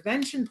an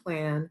intervention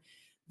plan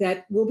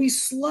that will be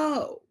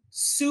slow,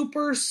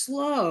 super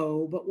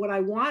slow. But what I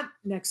want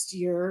next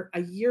year,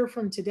 a year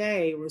from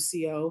today,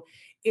 Rocio,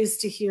 is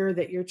to hear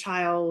that your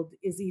child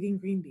is eating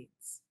green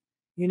beans,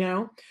 you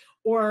know,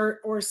 or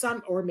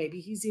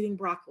maybe he's eating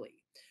broccoli,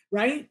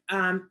 right?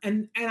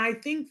 And I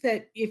think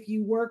that if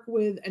you work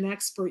with an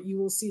expert, you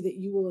will see that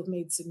you will have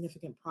made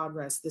significant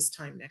progress this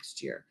time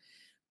next year.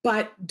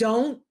 But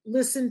don't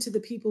listen to the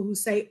people who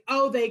say,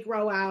 oh, they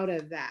grow out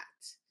of that.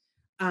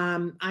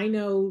 I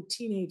know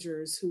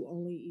teenagers who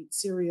only eat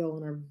cereal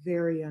and are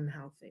very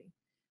unhealthy,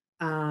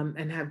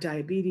 and have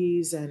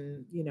diabetes,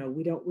 and we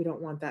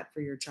don't want that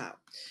for your child.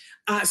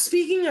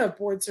 Speaking of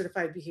board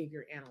certified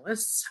behavior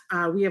analysts,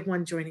 we have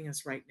one joining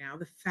us right now,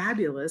 the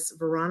fabulous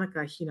Veronica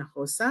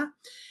Hinojosa.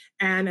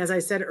 And as I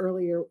said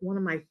earlier, one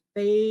of my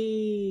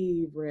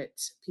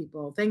favorite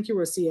people. Thank you,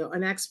 Rocio,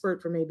 an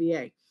expert from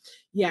ABA.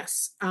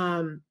 Yes,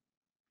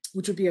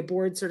 which would be a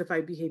board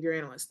certified behavior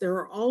analyst. There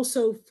are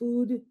also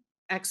food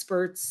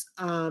experts,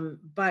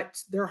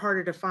 but they're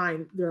harder to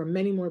find. There are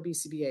many more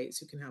BCBAs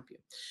who can help you.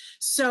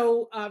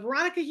 So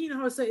Veronica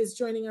Hinojosa is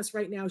joining us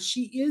right now.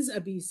 She is a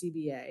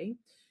BCBA.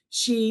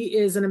 She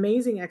is an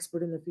amazing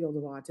expert in the field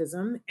of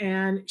autism,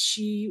 and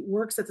she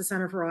works at the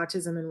Center for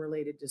Autism and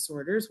Related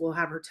Disorders. We'll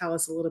have her tell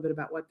us a little bit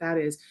about what that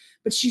is.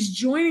 But she's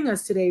joining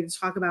us today to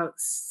talk about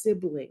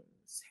siblings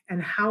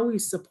and how we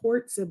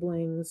support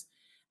siblings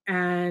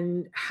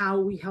and how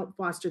we help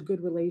foster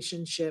good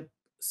relationships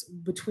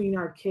between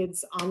our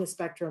kids on the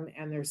spectrum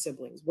and their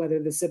siblings,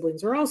 whether the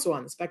siblings are also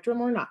on the spectrum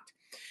or not.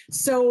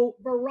 So,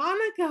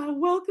 Veronica,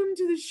 welcome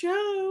to the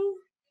show.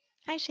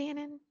 Hi,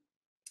 Shannon.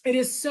 It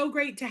is so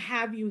great to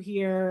have you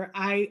here.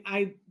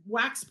 I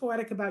waxed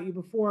poetic about you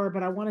before,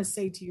 but I want to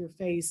say to your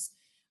face,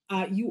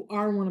 you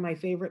are one of my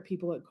favorite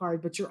people at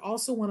CARD, but you're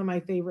also one of my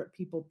favorite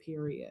people,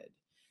 period.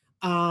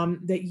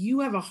 That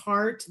you have a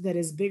heart that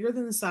is bigger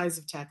than the size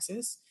of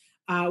Texas,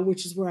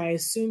 which is where I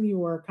assume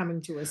you are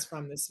coming to us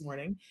from this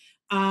morning.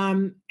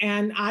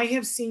 And I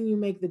have seen you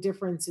make the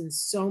difference in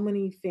so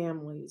many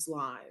families'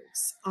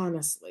 lives,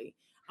 honestly.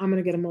 I'm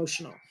going to get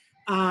emotional.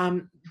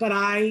 But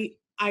I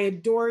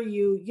adore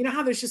you. You know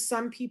how there's just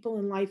some people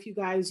in life, you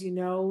guys,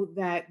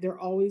 that they're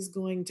always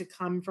going to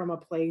come from a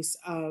place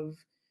of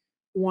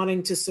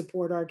wanting to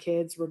support our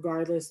kids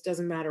regardless.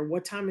 Doesn't matter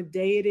what time of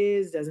day it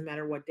is, doesn't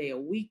matter what day of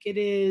week it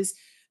is.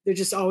 They're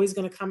just always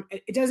going to come.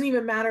 It doesn't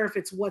even matter if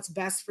it's what's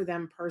best for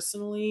them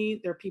personally.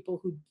 There are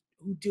people who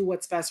do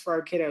what's best for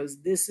our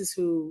kiddos. This is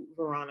who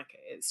Veronica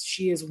is.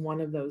 She is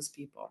one of those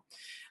people,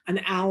 an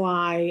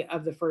ally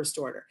of the first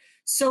order.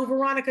 So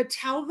Veronica,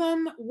 tell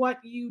them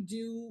what you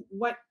do,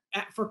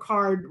 for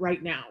CARD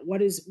right now. What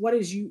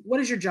does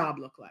your job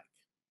look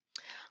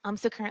like?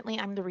 So currently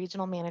I'm the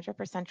regional manager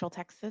for Central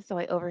Texas. So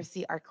I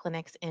oversee our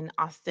clinics in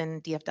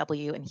Austin,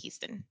 DFW, and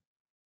Houston.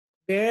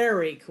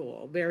 Very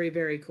cool. Very,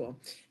 very cool.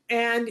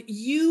 And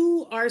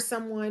you are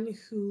someone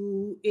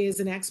who is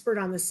an expert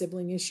on the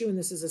sibling issue, and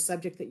this is a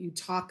subject that you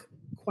talk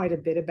quite a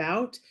bit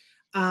about.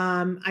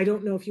 I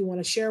don't know if you want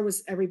to share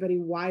with everybody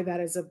why that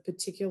is of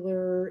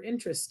particular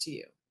interest to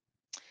you.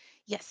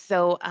 Yes.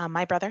 So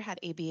my brother had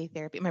ABA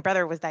therapy. My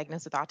brother was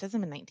diagnosed with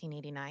autism in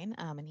 1989,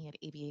 and he had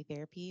ABA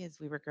therapy as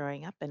we were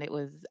growing up. And it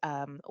was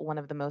one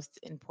of the most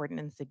important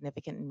and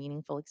significant and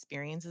meaningful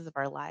experiences of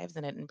our lives.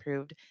 And it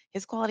improved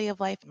his quality of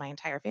life and my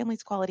entire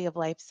family's quality of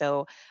life.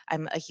 So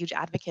I'm a huge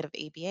advocate of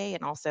ABA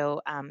and also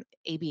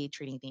ABA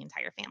treating the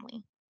entire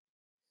family.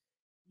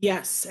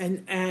 Yes.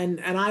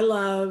 And I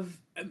love,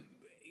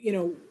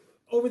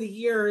 over the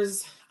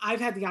years, I've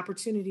had the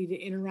opportunity to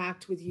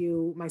interact with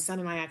you. My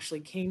son and I actually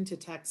came to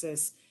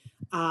Texas.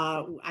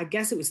 I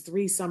guess it was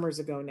 3 summers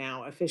ago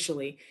now,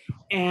 officially,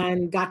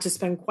 and got to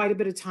spend quite a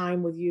bit of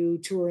time with you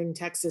touring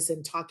Texas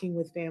and talking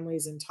with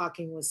families and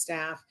talking with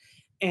staff.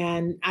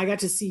 And I got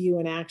to see you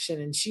in action,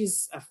 and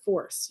she's a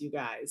force, you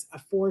guys, a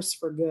force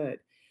for good.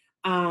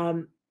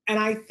 And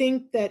I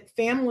think that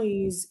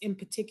families in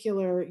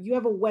particular, you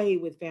have a way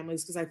with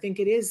families, because I think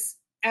it is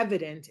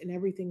evident in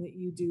everything that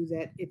you do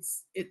that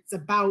it's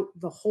about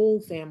the whole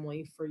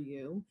family for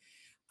you.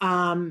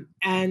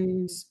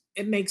 And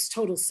it makes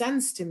total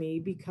sense to me,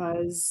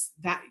 because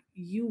that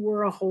you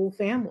were a whole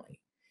family,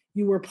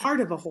 you were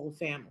part of a whole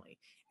family,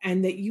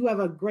 and that you have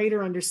a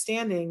greater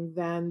understanding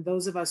than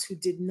those of us who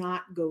did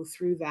not go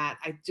through that.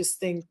 I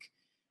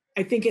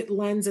think it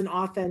lends an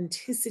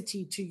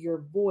authenticity to your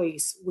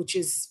voice, which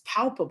is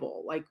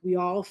palpable. Like, we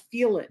all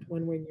feel it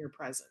when we're in your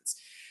presence.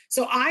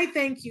 So I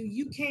thank you.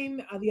 You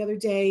came the other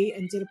day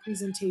and did a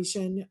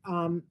presentation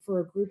for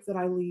a group that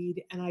I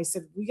lead. And I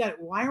said,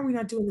 why are we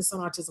not doing this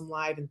on Autism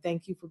Live? And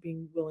thank you for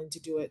being willing to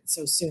do it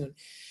so soon.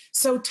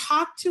 So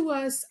talk to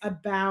us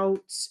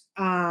about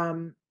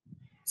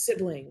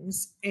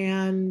siblings.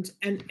 And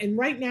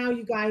right now,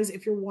 you guys,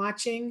 if you're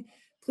watching,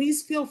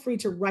 please feel free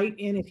to write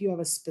in if you have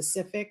a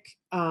specific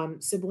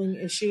sibling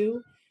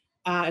issue.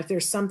 If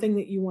there's something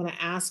that you want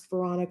to ask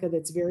Veronica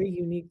that's very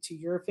unique to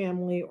your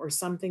family, or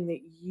something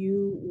that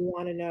you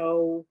want to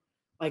know,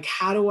 like,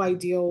 how do I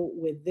deal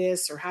with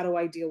this, or how do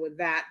I deal with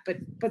that?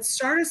 But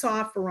start us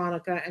off,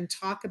 Veronica, and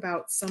talk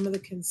about some of the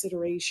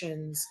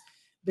considerations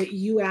that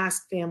you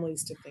ask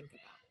families to think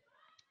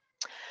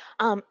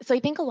about? So I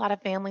think a lot of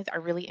families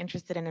are really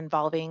interested in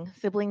involving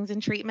siblings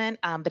in treatment,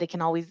 but it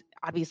can always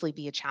obviously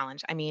be a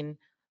challenge. I mean,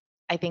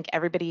 I think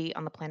everybody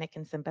on the planet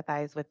can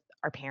sympathize with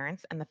our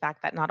parents and the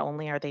fact that not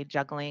only are they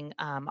juggling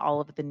all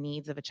of the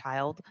needs of a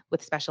child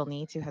with special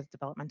needs who has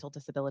developmental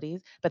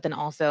disabilities, but then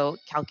also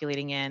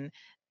calculating in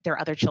their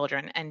other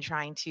children and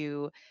trying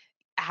to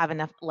have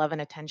enough love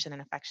and attention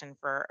and affection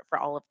for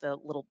all of the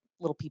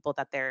little people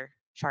that they're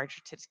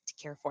charged to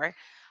care for.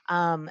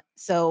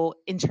 So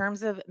in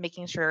terms of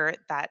making sure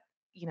that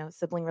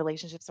sibling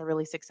relationships are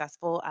really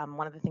successful,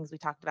 one of the things we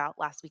talked about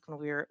last week when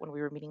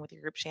we were meeting with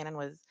your group, Shannon,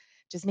 was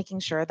just making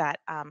sure that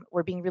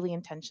we're being really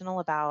intentional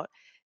about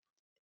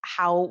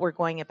how we're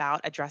going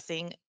about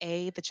addressing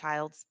the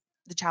child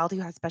who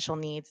has special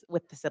needs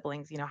with the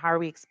siblings. How are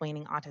we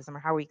explaining autism, or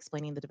how are we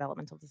explaining the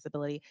developmental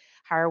disability?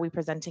 How are we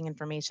presenting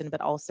information,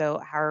 but also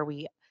how are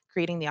we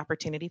creating the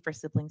opportunity for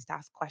siblings to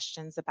ask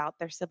questions about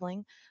their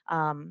sibling,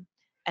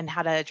 and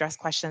how to address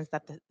questions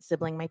that the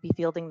sibling might be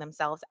fielding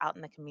themselves out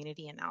in the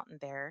community and out in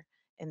their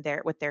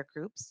with their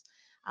groups.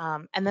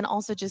 And then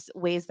also just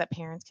ways that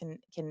parents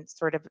can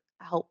sort of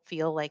help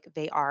feel like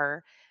they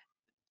are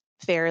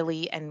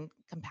fairly and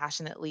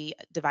compassionately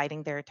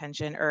dividing their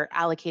attention or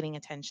allocating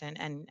attention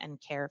and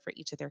care for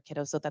each of their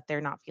kiddos, so that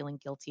they're not feeling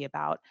guilty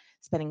about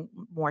spending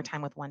more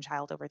time with one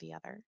child over the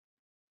other.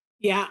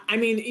 Yeah, I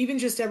mean, even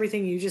just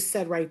everything you just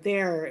said right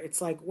there,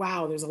 it's like,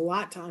 wow, there's a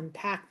lot to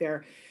unpack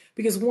there.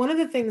 Because one of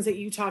the things that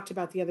you talked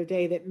about the other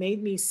day that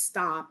made me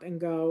stop and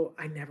go,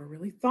 I never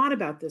really thought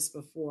about this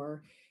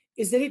before,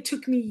 is that it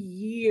took me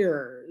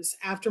years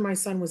after my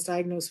son was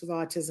diagnosed with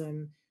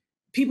autism.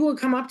 People would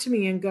come up to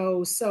me and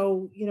go,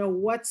 so,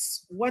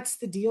 what's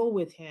the deal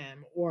with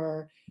him?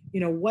 Or,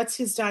 what's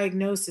his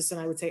diagnosis? And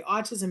I would say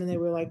autism. And they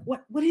were like,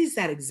 what is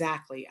that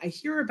exactly? I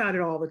hear about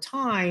it all the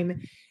time.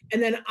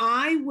 And then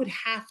I would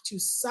have to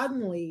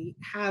suddenly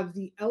have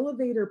the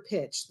elevator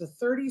pitch, the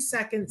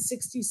 30-second,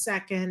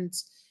 60-second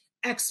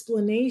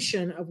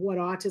explanation of what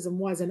autism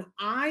was. And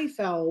I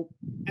fell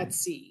at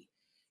sea.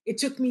 It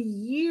took me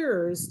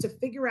years to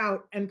figure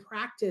out and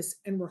practice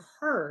and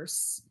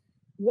rehearse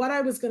what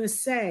I was going to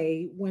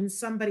say when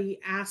somebody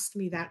asked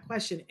me that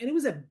question. And it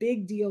was a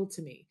big deal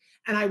to me.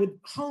 And I would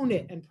hone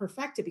it and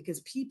perfect it because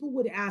people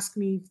would ask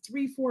me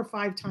 3, 4,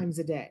 5 times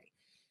a day.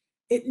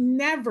 It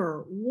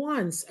never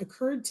once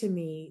occurred to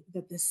me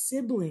that the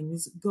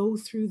siblings go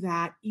through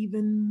that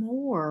even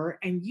more.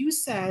 And you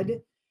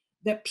said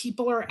that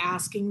people are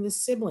asking the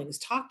siblings.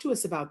 Talk to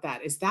us about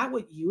that. Is that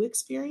what you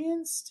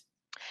experienced?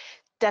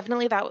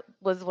 Definitely, that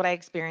was what I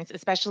experienced,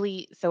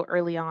 especially so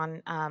early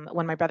on,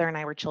 when my brother and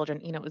I were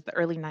children. It was the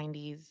early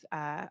 90s.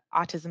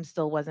 Autism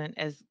still wasn't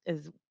as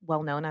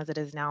well known as it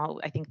is now.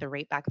 I think the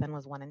rate back then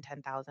was 1 in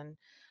 10,000.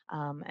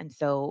 And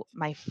so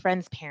my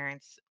friends'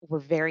 parents were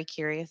very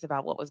curious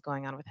about what was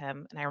going on with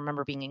him. And I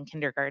remember being in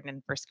kindergarten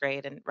and first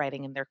grade and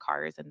riding in their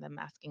cars and them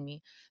asking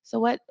me, so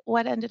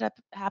what ended up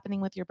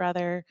happening with your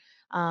brother?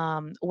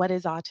 What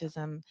is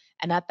autism?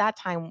 And at that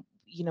time,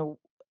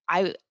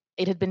 I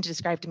it had been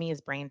described to me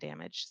as brain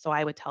damage. So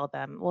I would tell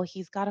them, well,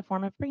 he's got a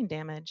form of brain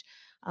damage,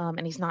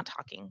 and he's not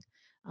talking.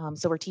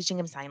 So we're teaching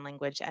him sign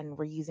language and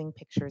we're using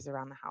pictures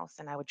around the house.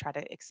 And I would try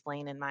to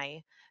explain in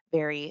my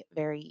very,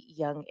 very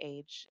young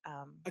age,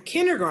 A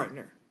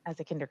kindergartner. as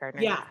a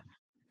kindergartner, Yeah.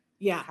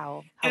 yeah, Yeah.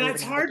 how And we were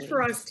it's hard for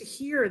navigating. us to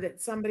hear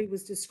that somebody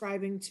was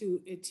describing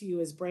it to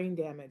you as brain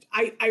damage.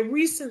 I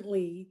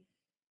recently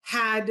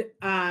had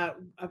a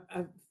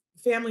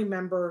family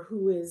member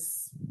who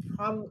is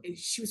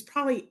she was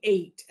probably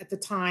 8 at the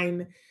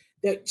time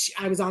that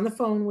I was on the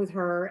phone with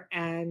her.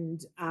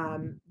 And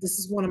this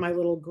is one of my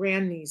little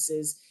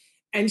grandnieces.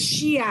 And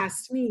she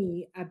asked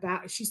me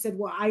she said,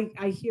 well,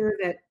 I hear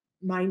that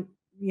my,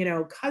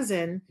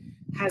 cousin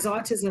has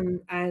autism.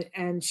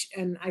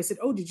 And I said,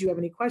 oh, did you have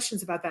any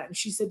questions about that? And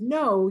she said,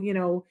 no,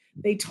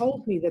 they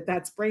told me that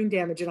that's brain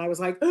damage. And I was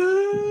like,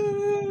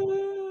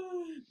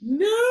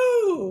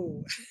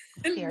 no,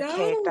 The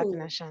archaic no.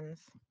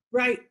 definitions.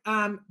 Right.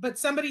 But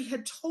somebody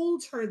had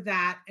told her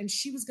that, and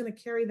she was going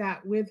to carry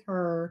that with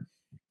her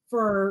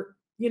for,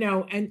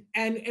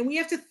 and we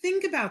have to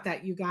think about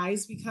that, you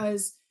guys,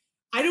 because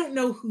I don't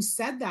know who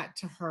said that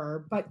to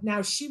her, but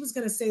now she was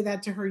going to say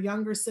that to her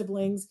younger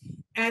siblings.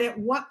 And at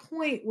what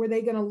point were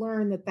they going to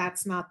learn that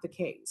that's not the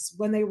case?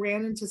 When they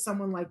ran into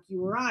someone like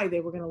you or I,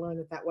 they were going to learn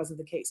that that wasn't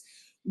the case.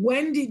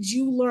 When did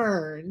you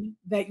learn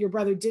that your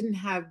brother didn't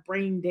have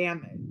brain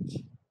damage?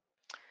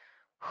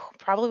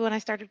 Probably when I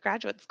started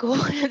graduate school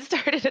and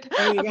started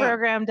There you a go.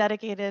 program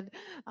dedicated,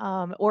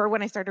 or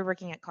when I started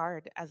working at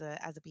CARD as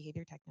a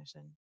behavior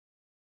technician.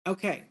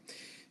 Okay.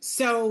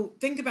 So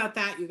think about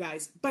that, you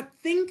guys. But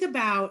think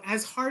about,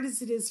 as hard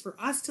as it is for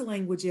us to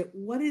language it,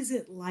 what is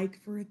it like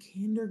for a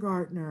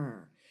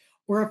kindergartner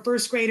or a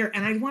first grader?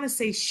 And I want to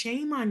say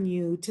shame on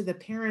you to the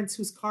parents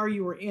whose car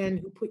you were in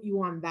who put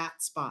you on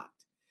that spot.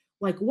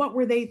 Like, what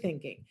were they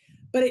thinking?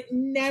 But it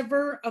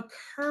never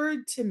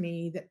occurred to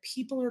me that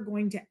people are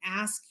going to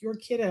ask your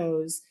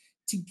kiddos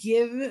to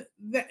give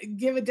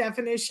a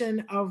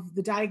definition of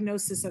the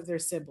diagnosis of their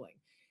sibling.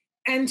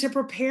 and to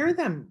prepare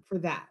them for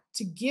that,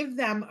 to give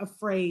them a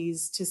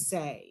phrase to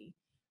say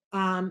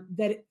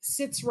that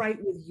sits right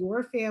with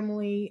your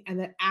family and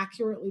that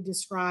accurately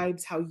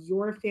describes how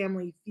your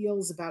family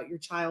feels about your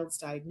child's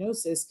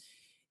diagnosis.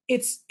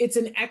 It's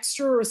an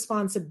extra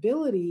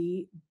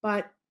responsibility,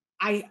 but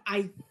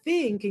I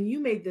think, and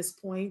you made this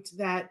point,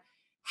 that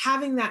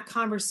having that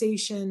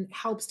conversation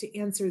helps to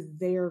answer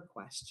their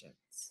questions.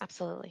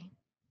 Absolutely.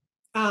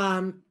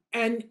 And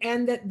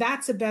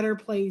that's a better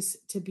place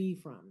to be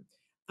from,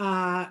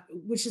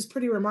 which is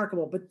pretty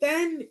remarkable. But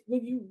then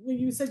when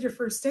you said your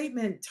first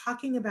statement,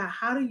 talking about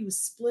how do you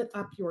split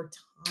up your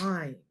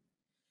time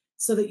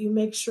so that you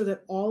make sure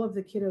that all of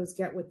the kiddos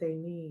get what they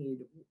need,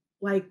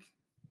 like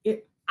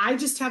it. I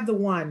just have the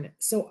one,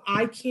 so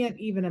I can't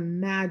even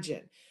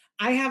imagine.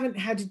 I haven't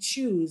had to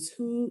choose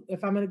who,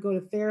 if I'm going to go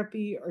to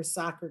therapy or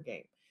soccer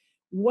game.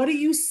 What do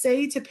you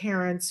say to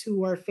parents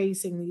who are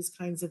facing these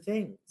kinds of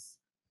things?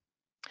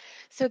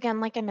 So again,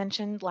 like I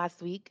mentioned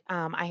last week,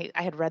 I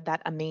had read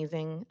that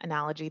amazing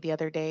analogy the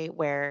other day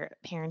where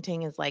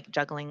parenting is like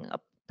juggling a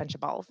bunch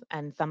of balls,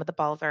 and some of the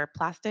balls are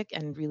plastic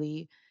and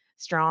really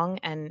strong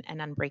and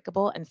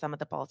unbreakable, and some of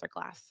the balls are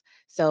glass.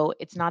 So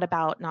it's not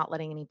about not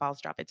letting any balls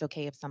drop. It's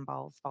okay if some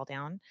balls fall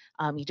down.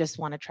 You just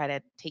want to try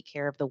to take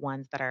care of the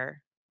ones that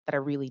are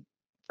really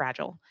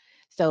fragile.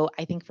 So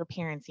I think for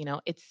parents,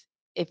 it's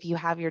if you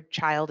have your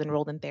child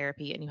enrolled in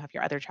therapy and you have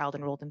your other child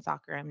enrolled in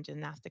soccer and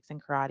gymnastics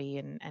and karate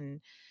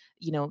and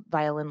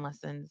violin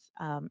lessons.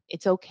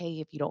 It's okay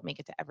if you don't make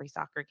it to every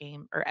soccer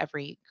game or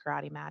every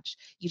karate match.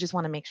 You just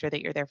want to make sure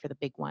that you're there for the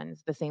big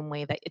ones, the same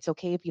way that it's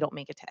okay if you don't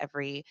make it to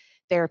every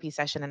therapy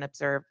session and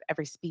observe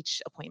every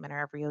speech appointment or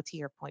every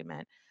OT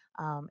appointment.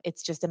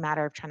 It's just a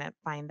matter of trying to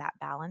find that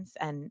balance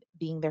and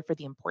being there for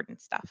the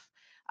important stuff.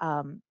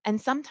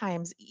 And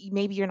sometimes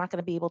maybe you're not going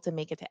to be able to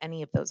make it to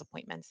any of those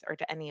appointments or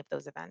to any of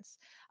those events.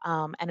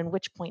 And in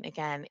which point,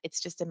 again, it's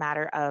just a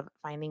matter of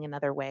finding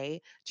another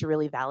way to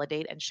really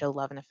validate and show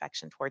love and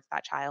affection towards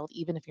that child,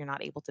 even if you're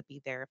not able to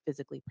be there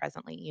physically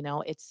presently.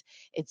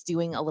 It's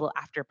doing a little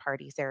after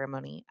party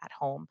ceremony at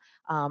home,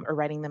 or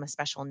writing them a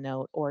special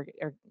note, or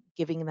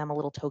giving them a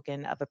little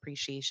token of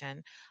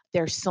appreciation.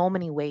 There's so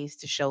many ways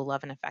to show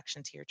love and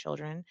affection to your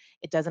children.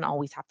 It doesn't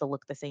always have to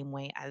look the same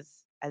way as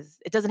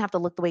it doesn't have to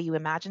look the way you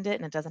imagined it,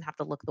 and it doesn't have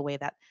to look the way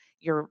that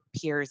your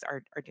peers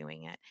are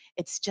doing it.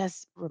 It's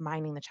just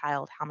reminding the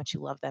child how much you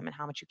love them and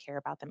how much you care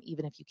about them,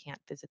 even if you can't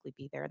physically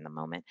be there in the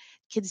moment.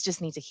 Kids just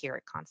need to hear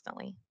it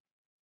constantly.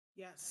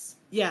 Yes,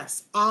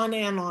 yes, on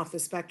and off the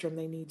spectrum,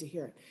 they need to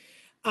hear it.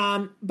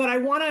 But I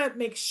want to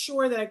make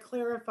sure that I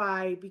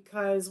clarify,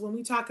 because when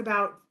we talk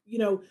about,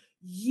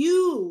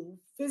 you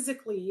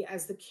physically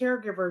as the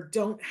caregiver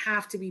don't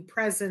have to be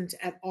present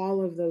at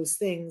all of those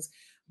things.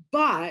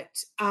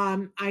 But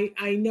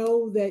I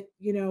know that,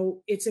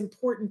 it's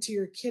important to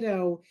your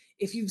kiddo,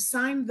 if you've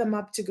signed them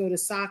up to go to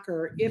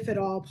soccer, if at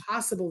all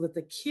possible, that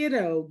the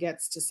kiddo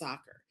gets to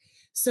soccer,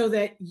 so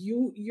that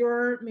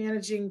you're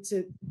managing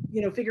to,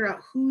 figure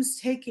out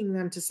who's taking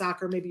them to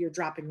soccer. Maybe you're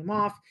dropping them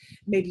off,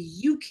 maybe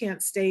you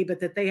can't stay,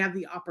 but that they have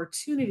the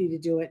opportunity to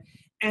do it.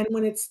 And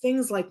when it's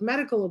things like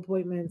medical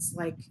appointments,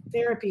 like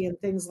therapy and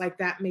things like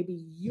that,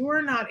 maybe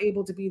you're not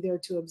able to be there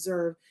to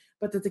observe,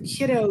 but that the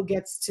kiddo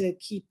gets to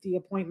keep the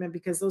appointment,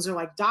 because those are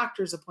like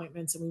doctor's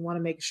appointments. And we want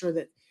to make sure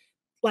that,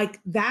 like,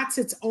 that's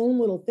its own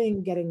little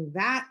thing, getting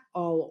that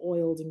all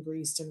oiled and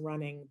greased and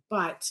running.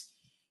 But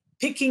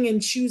picking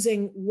and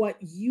choosing what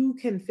you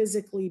can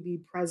physically be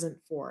present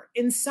for.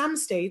 In some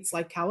states,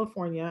 like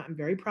California, I'm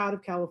very proud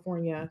of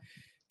California.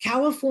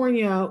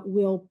 California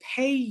will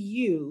pay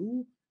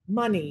you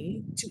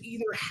money to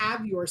either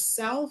have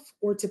yourself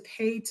or to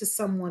pay to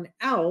someone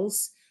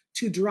else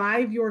to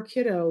drive your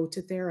kiddo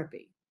to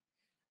therapy.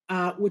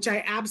 Which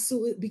I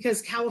absolutely,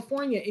 because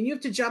California, and you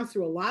have to jump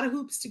through a lot of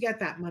hoops to get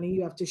that money.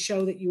 You have to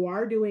show that you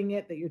are doing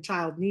it, that your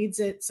child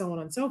needs it, so on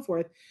and so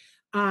forth.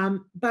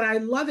 But I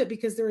love it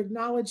because they're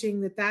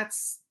acknowledging that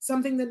that's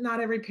something that not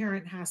every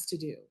parent has to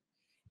do,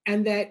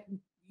 and that,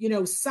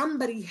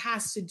 somebody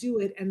has to do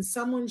it, and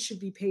someone should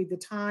be paid the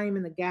time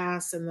and the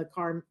gas and the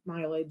car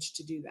mileage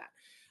to do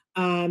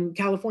that.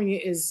 California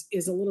is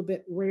a little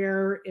bit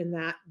rare in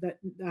that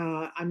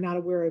I'm not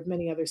aware of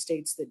many other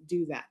states that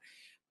do that.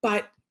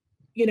 But,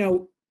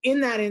 in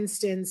that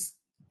instance,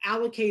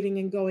 allocating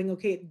and going,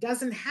 okay, it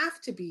doesn't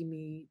have to be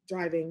me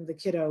driving the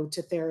kiddo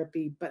to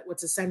therapy, but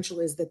what's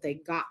essential is that they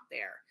got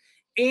there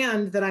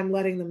and that I'm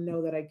letting them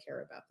know that I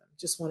care about them.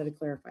 Just wanted to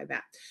clarify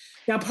that.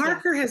 Now,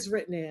 Parker has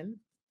written in.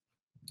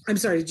 I'm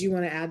sorry, did you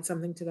want to add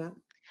something to that?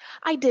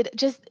 I did.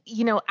 Just,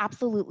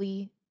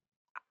 absolutely,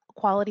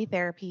 quality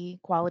therapy,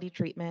 quality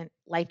treatment,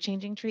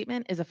 life-changing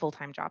treatment is a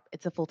full-time job.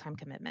 It's a full-time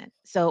commitment.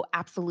 So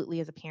absolutely,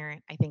 as a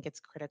parent, I think it's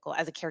critical.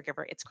 As a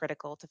caregiver, it's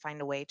critical to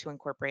find a way to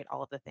incorporate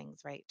all of the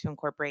things, right? To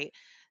incorporate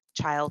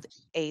child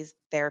A's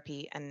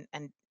therapy and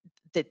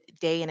the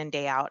day in and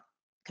day out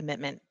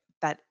commitment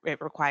that it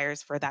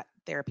requires for that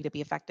therapy to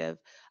be effective,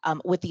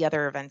 with the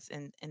other events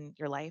in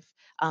your life.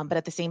 But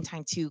at the same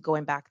time, too,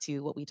 going back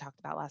to what we talked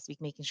about last week,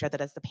 making sure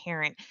that as the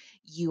parent,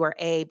 you are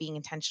being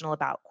intentional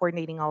about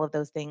coordinating all of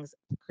those things,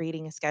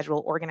 creating a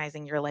schedule,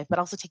 organizing your life, but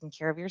also taking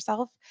care of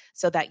yourself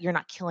so that you're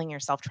not killing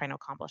yourself trying to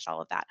accomplish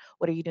all of that.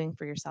 What are you doing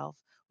for yourself?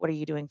 What are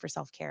you doing for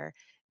self-care?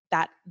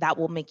 That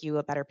will make you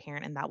a better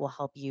parent, and that will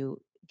help you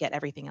get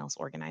everything else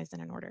organized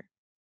and in order.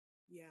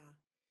 Yeah.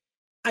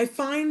 I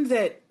find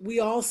that we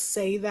all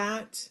say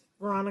that,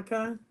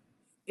 Veronica.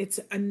 It's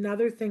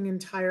another thing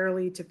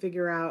entirely to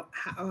figure out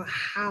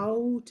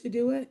how to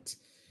do it.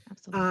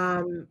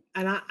 Absolutely.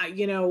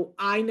 And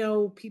I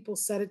know people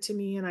said it to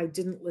me and I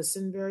didn't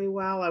listen very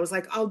well. I was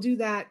like, I'll do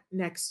that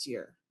next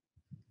year.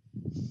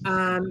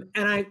 And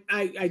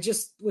I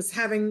just was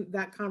having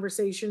that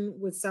conversation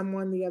with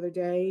someone the other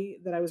day,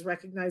 that I was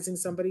recognizing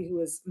somebody who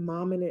was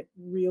momming it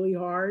really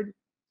hard,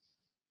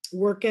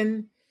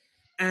 working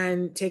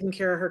and taking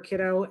care of her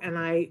kiddo. And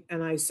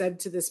I said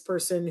to this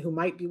person who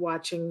might be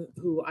watching,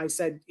 who I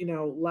said,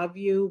 love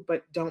you,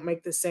 but don't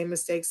make the same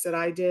mistakes that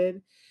I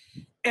did,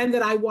 and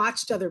that I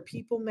watched other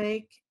people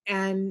make,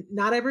 and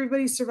not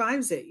everybody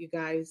survives it, you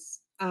guys.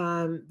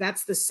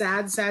 That's the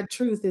sad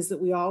truth, is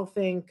that we all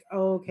think,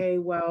 oh, okay,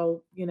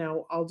 well,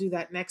 I'll do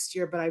that next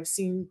year. But I've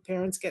seen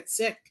parents get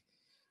sick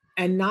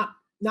and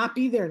not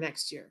be there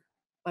next year.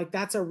 Like,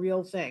 that's a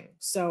real thing.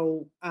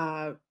 So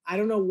I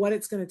don't know what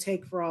it's going to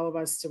take for all of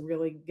us to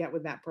really get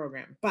with that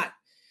program, but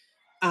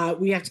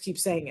we have to keep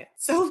saying it.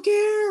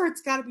 Self-care,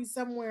 it's got to be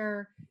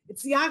somewhere.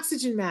 It's the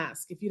oxygen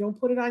mask. If you don't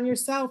put it on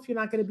yourself, you're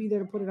not going to be there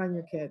to put it on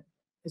your kid.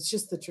 It's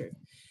just the truth.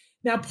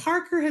 Now,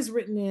 Parker has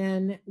written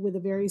in with a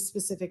very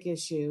specific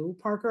issue.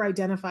 Parker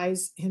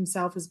identifies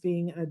himself as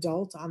being an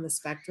adult on the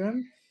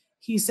spectrum.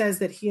 He says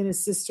that he and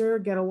his sister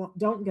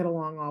don't get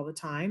along all the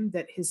time,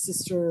 that his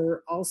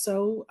sister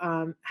also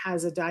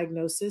has a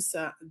diagnosis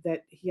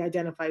that he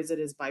identifies it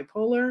as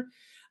bipolar.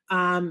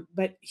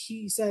 But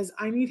he says,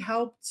 I need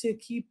help to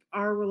keep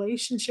our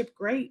relationship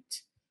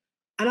great.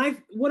 And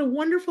what a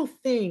wonderful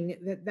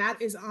thing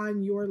that is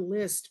on your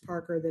list,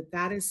 Parker,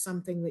 that is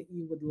something that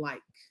you would like.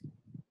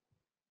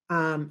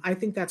 I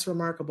think that's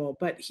remarkable,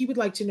 but he would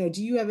like to know,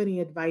 do you have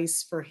any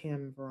advice for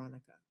him,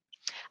 Veronica?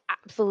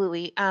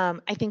 Absolutely.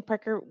 I think,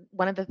 Parker,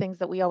 one of the things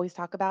that we always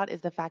talk about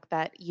is the fact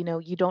that, you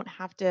don't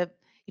have to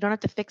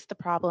fix the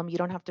problem. You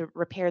don't have to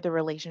repair the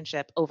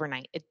relationship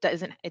overnight.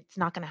 It's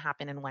not going to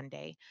happen in one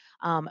day.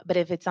 But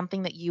if it's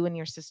something that you and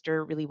your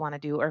sister really want to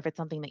do, or if it's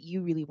something that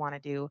you really want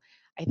to do,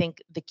 I think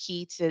the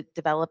key to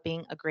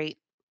developing a great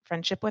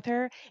friendship with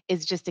her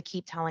is just to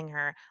keep telling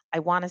her, I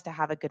want us to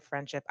have a good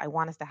friendship. I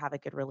want us to have a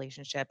good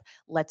relationship.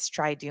 Let's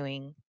try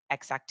doing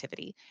X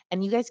activity.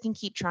 And you guys can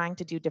keep trying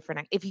to do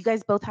different. If you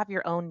guys both have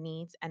your own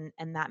needs, and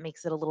that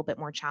makes it a little bit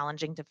more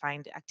challenging to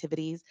find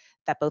activities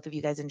that both of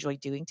you guys enjoy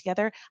doing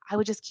together, I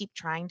would just keep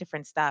trying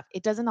different stuff.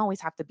 It doesn't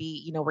always have to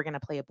be, we're going to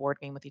play a board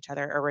game with each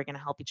other, or we're going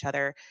to help each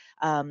other,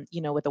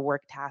 with a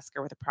work task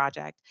or with a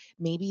project.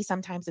 Maybe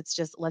sometimes it's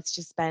just, let's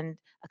just spend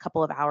a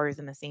couple of hours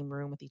in the same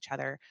room with each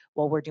other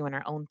while we're doing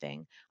our own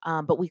thing.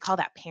 But we call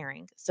that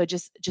pairing. So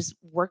just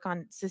work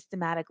on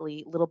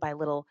systematically, little by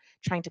little,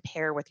 trying to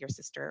pair with your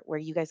sister, where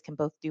you guys can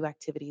both do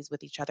activities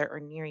with each other or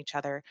near each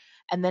other.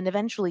 And then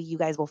eventually you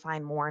guys will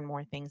find more and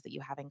more things that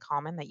you have in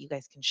common that you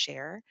guys can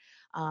share.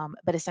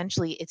 But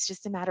essentially, it's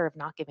just a matter of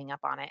not giving up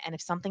on it. And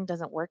if something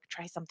doesn't work,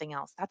 try something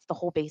else. That's the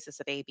whole basis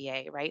of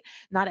ABA, right?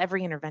 Not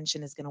every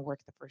intervention is going to work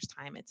the first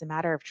time. It's a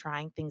matter of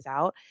trying things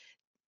out,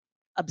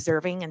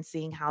 observing and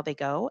seeing how they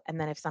go. And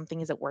then if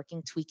something isn't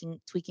working, tweaking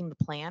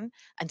the plan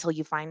until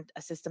you find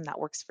a system that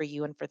works for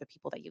you and for the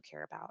people that you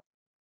care about.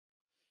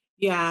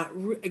 Yeah,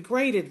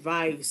 great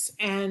advice.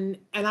 And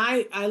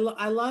I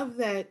love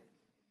that.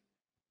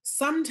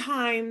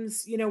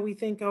 Sometimes, we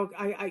think, oh,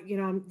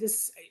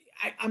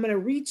 I'm going to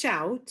reach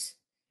out.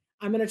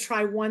 I'm going to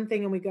try one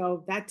thing, and we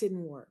go, that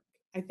didn't work.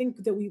 I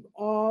think that we've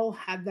all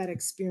had that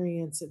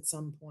experience at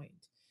some point.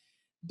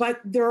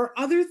 But there are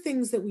other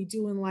things that we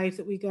do in life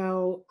that we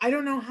go, I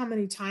don't know how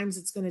many times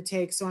it's going to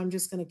take, so I'm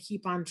just going to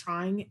keep on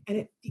trying.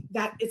 And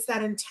it's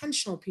that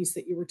intentional piece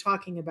that you were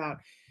talking about,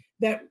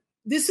 that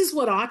this is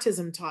what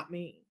autism taught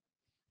me.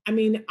 I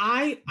mean,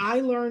 I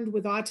learned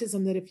with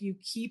autism that if you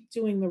keep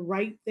doing the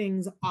right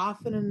things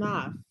often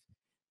enough,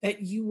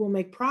 that you will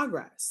make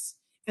progress.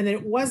 And that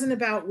it wasn't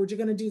about, we're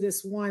going to do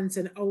this once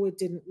and, oh, it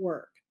didn't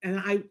work. And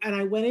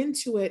I went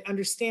into it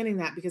understanding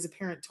that, because a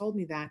parent told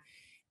me that.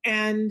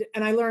 And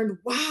I learned,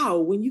 wow,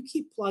 when you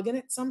keep plugging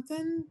at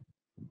something,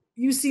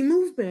 you see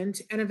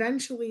movement, and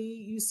eventually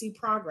you see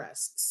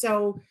progress.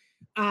 So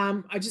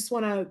I just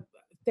want to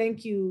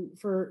thank you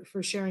for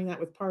sharing that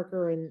with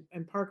Parker.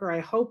 And Parker, I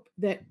hope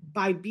that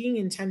by being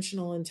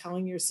intentional and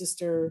telling your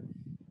sister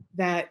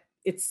that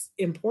it's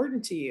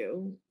important to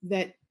you,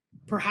 that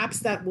perhaps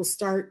that will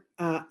start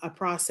a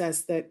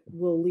process that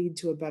will lead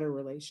to a better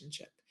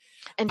relationship.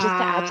 And just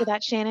to add to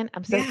that, Shannon,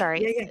 I'm so Yeah,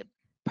 sorry. yeah, yeah.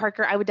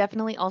 Parker, I would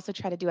definitely also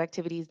try to do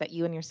activities that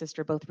you and your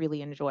sister both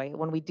really enjoy.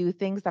 When we do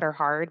things that are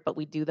hard, but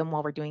we do them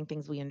while we're doing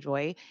things we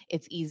enjoy,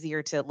 it's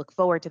easier to look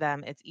forward to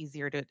them. It's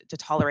easier to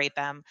tolerate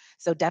them.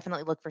 So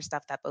definitely look for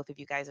stuff that both of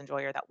you guys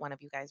enjoy or that one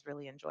of you guys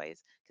really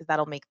enjoys, because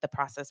that'll make the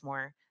process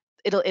more.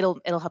 It'll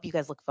help you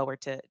guys look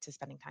forward to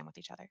spending time with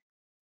each other.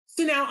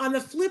 So now, on the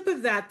flip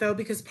of that, though,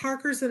 because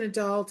Parker's an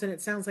adult and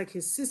it sounds like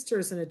his sister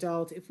is an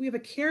adult, if we have a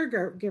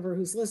caregiver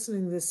who's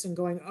listening to this and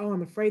going, "Oh,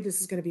 I'm afraid this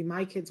is going to be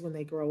my kids when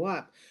they grow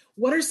up,"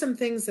 what are some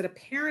things that a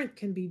parent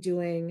can be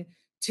doing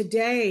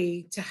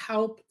today to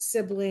help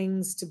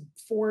siblings to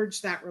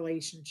forge that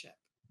relationship?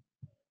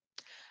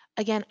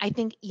 Again, I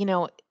think,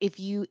 if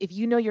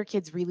you know your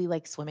kids really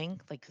like swimming,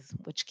 like 'cause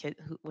which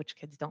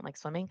kids don't like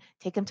swimming,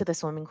 take them to the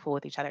swimming pool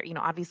with each other.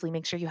 Obviously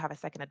make sure you have a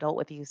second adult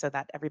with you so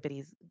that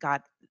everybody's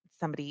got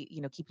somebody,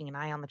 keeping an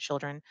eye on the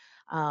children.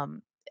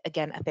 Um,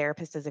 Again, a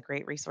therapist is a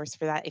great resource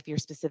for that. If you're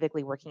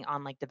specifically working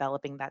on like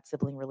developing that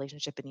sibling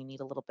relationship and you need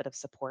a little bit of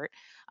support,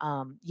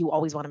 you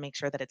always want to make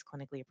sure that it's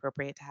clinically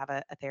appropriate to have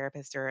a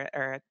therapist or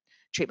a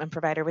treatment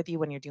provider with you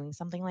when you're doing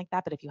something like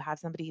that. But if you have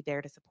somebody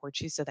there to support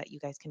you so that you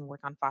guys can work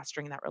on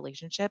fostering that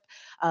relationship,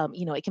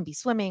 it can be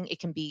swimming, it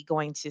can be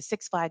going to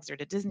Six Flags or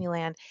to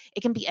Disneyland,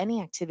 it can be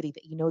any activity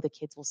that the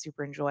kids will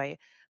super enjoy.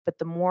 But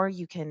the more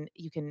you can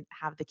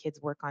have the kids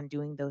work on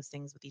doing those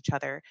things with each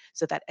other,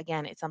 so that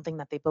again, it's something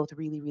that they both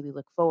really, really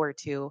look forward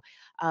to.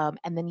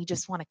 And then you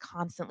just want to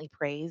constantly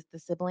praise the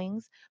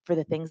siblings for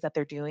the things that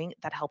they're doing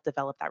that help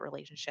develop that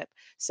relationship.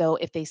 So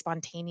if they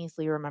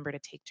spontaneously remember to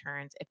take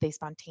turns, if they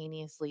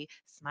spontaneously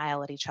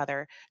smile at each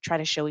other, try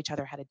to show each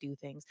other how to do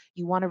things,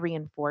 you want to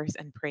reinforce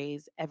and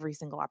praise every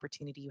single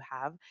opportunity you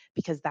have,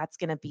 because that's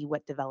going to be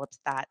what develops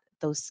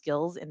those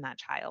skills in that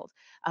child.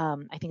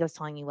 I think I was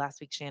telling you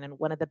last week, Shannon,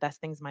 one of the best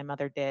things my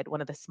mother did,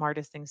 one of the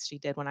smartest things she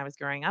did when I was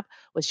growing up,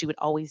 was she would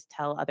always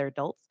tell other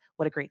adults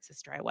what a great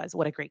sister I was,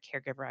 what a great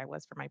caregiver I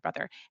was for my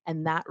brother.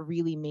 And that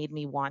really made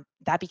me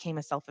that became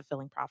a self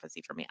fulfilling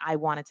prophecy for me. I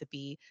wanted to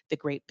be the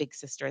great big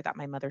sister that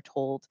my mother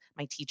told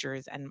my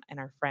teachers and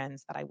our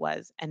friends that I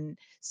was. And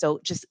so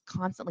just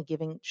constantly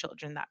giving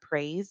children that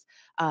praise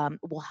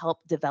will help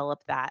develop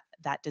that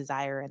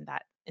desire, and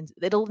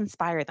it'll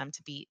inspire them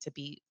to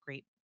be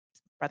great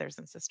brothers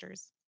and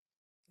sisters.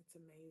 That's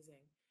amazing.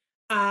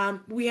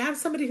 We have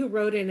somebody who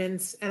wrote in,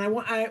 and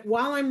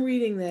while I'm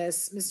reading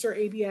this, Mr.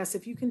 ABS,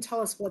 if you can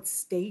tell us what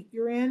state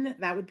you're in,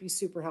 that would be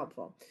super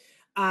helpful.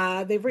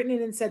 They've written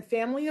in and said,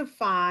 family of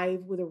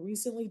 5 with a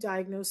recently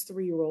diagnosed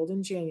 3-year-old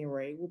in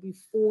January, will be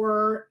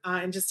 4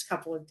 in just a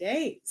couple of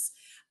days.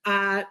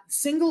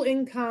 Single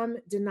income,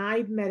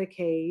 denied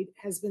Medicaid,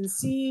 has been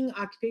seeing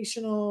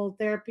occupational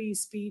therapy,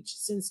 speech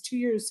since 2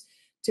 years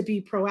to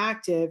be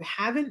proactive,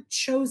 haven't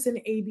chosen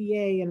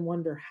ABA and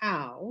wonder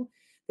how.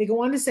 They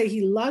go on to say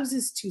he loves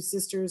his 2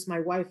 sisters, my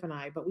wife and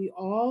I, but we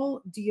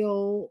all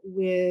deal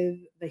with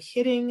the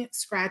hitting,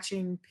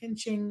 scratching,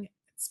 pinching,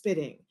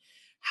 spitting.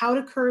 How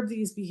to curb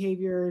these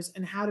behaviors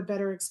and how to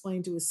better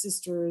explain to his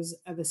sisters.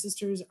 The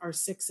sisters are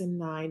 6 and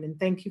 9. And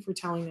thank you for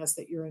telling us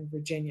that you're in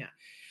Virginia.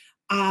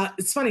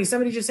 It's funny.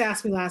 Somebody just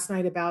asked me last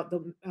night about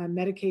the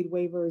Medicaid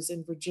waivers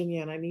in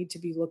Virginia, and I need to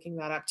be looking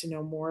that up to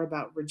know more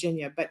about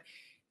Virginia. But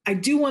I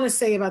do want to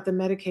say about the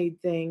Medicaid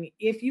thing,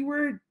 if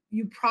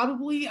you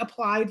probably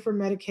applied for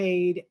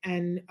Medicaid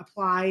and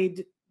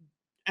applied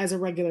as a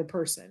regular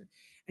person,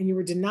 and you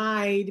were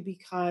denied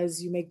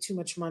because you make too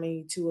much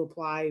money to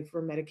apply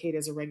for Medicaid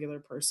as a regular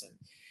person.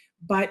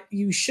 But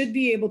you should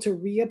be able to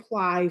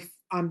reapply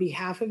on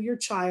behalf of your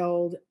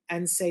child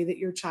and say that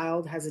your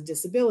child has a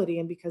disability.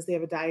 And because they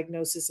have a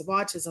diagnosis of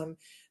autism,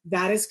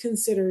 that is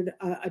considered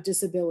a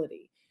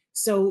disability.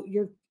 So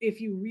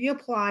if you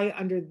reapply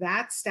under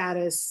that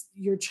status,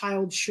 your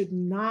child should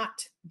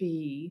not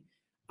be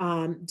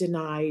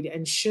denied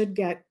and should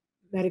get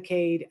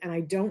Medicaid. And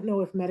I don't know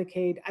if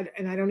Medicaid,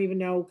 and I don't even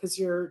know because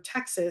you're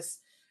Texas,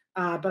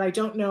 but I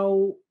don't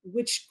know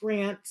which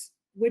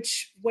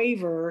which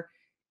waiver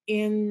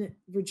in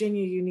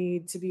Virginia you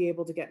need to be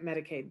able to get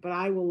Medicaid, but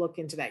I will look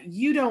into that.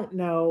 You don't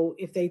know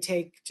if they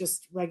take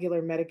just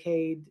regular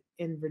Medicaid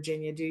in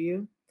Virginia, do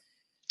you,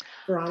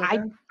 I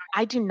Veronica?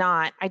 I do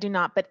not. I do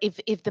not. But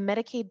if the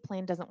Medicaid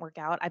plan doesn't work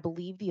out, I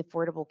believe the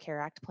Affordable Care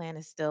Act plan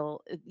is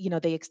still,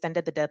 they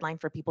extended the deadline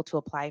for people to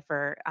apply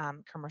for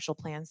commercial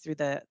plans through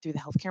the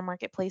healthcare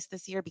marketplace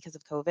this year because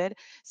of COVID.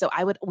 So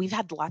we've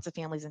had lots of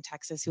families in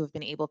Texas who have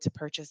been able to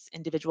purchase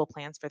individual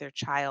plans for their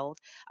child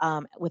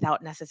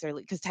without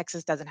necessarily, because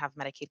Texas doesn't have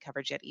Medicaid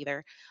coverage yet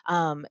either.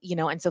 And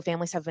so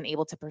families have been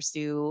able to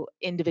pursue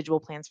individual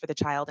plans for the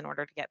child in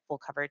order to get full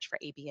coverage for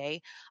ABA.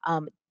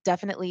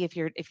 Definitely,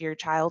 if your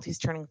child who's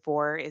turning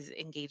 4 is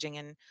engaging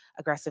in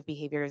aggressive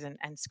behaviors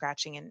and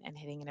scratching and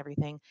hitting and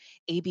everything,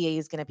 ABA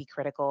is going to be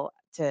critical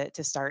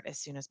to start as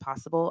soon as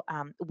possible.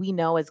 We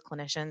know as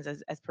clinicians,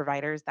 as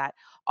providers, that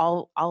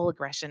all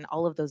aggression,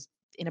 all of those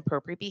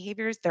inappropriate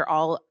behaviors, they're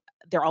all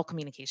they're all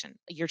communication.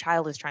 Your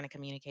child is trying to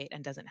communicate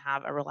and doesn't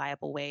have a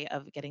reliable way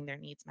of getting their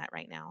needs met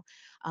right now.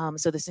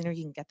 So the sooner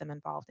you can get them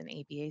involved in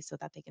ABA so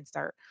that they can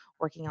start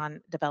working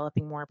on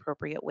developing more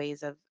appropriate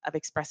ways of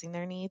expressing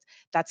their needs,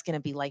 that's going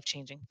to be life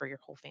changing for your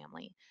whole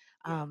family.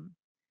 Yeah.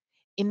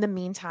 In the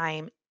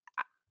meantime,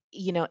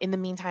 in the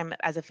meantime,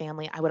 as a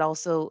family, I would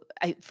also,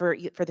 for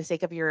the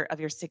sake of your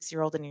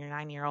 6-year-old and your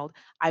 9-year-old,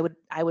 I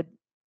would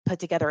put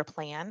together a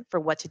plan for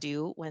what to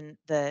do when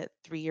the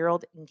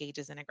 3-year-old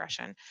engages in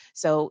aggression.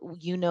 So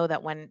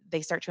that when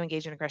they start to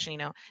engage in aggression,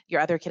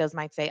 your other kiddos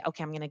might say,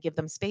 okay, I'm going to give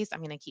them space. I'm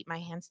going to keep my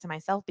hands to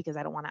myself because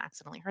I don't want to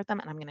accidentally hurt them,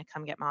 and I'm going to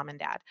come get mom and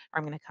dad, or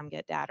I'm going to come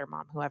get dad or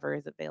mom, whoever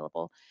is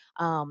available.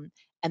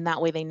 And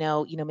that way they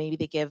know, maybe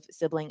they give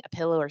sibling a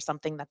pillow or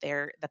something that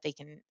they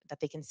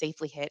can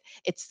safely hit.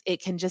 It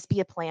can just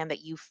be a plan that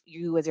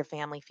you as your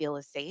family feel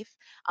is safe.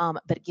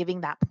 But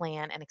giving that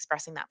plan and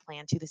expressing that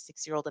plan to the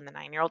 6-year-old and the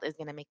 9-year-old is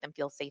going to make them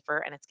feel safer,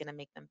 and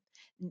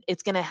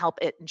it's going to help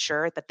it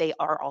ensure that they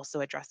are also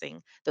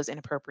addressing those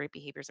inappropriate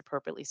behaviors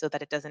appropriately, so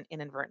that it doesn't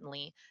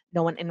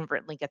no one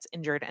inadvertently gets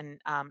injured, and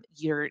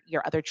your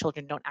other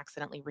children don't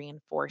accidentally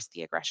reinforce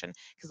the aggression.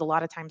 Because a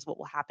lot of times what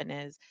will happen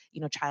is,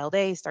 child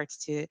A starts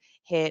to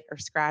hit or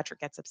scratch or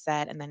gets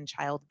upset, and then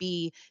child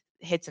B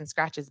hits and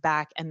scratches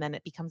back, and then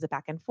it becomes a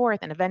back and forth,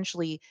 and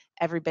eventually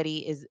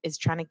everybody is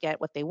trying to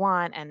get what they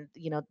want, and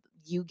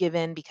you give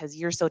in because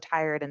you're so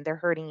tired, and they're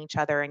hurting each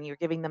other, and you're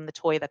giving them the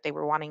toy that they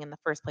were wanting in the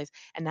first place,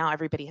 and now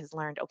everybody has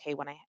learned, okay,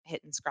 when I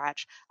hit and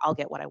scratch, I'll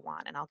get what I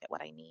want and I'll get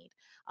what I need.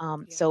 Yeah.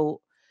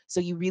 So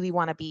you really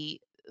want to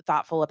be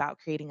thoughtful about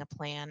creating a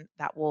plan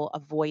that will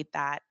avoid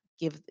that.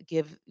 Give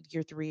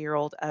your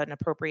 3-year-old an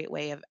appropriate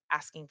way of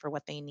asking for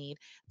what they need,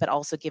 but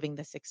also giving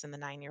the 6 and the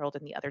 9-year-old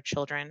and the other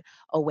children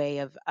a way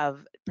of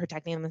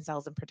protecting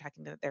themselves and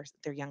protecting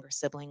their younger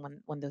sibling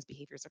when those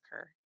behaviors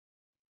occur.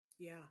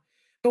 Yeah.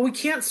 But we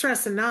can't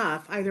stress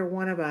enough, either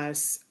one of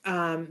us,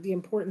 the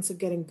importance of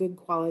getting good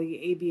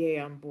quality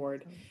ABA on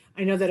board.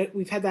 I know that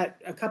we've had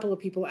a couple of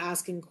people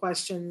asking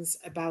questions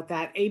about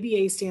that.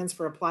 ABA stands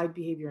for Applied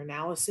Behavior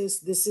Analysis.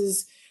 This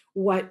is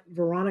what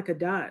Veronica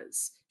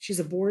does. She's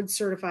a board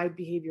certified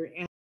behavior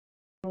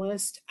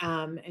analyst,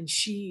 and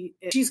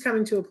she's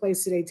coming to a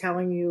place today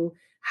telling you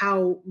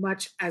how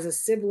much as a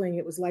sibling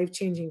it was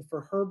life-changing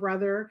for her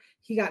brother.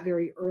 He got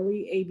very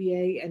early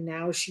ABA, and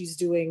now she's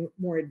doing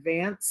more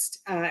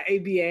advanced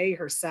ABA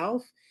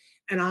herself.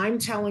 And I'm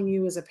telling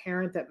you as a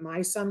parent that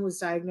my son was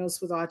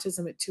diagnosed with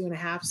autism at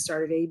 2.5,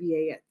 started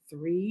ABA at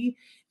 3,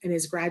 and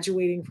is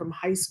graduating from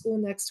high school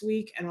next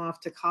week and off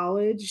to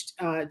college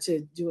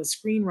to do a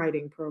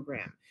screenwriting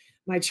program.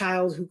 My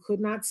child who could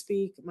not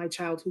speak, my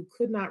child who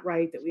could not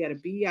write, that we had a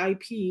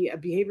BIP, a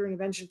behavior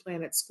intervention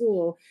plan at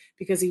school,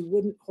 because he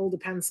wouldn't hold a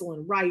pencil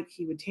and write,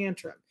 he would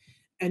tantrum,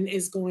 and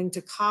is going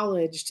to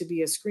college to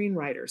be a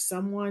screenwriter.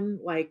 Someone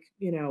like,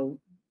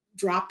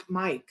 drop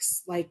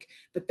mics,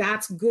 but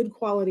that's good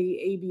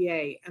quality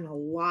ABA, and a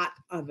lot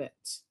of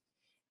it.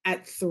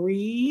 At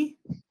 3,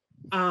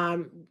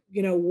 what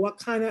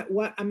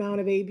amount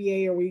of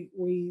ABA are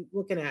we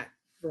looking at,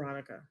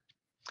 Veronica?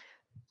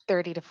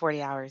 30 to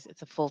 40 hours.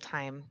 It's a full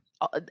time,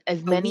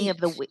 as A many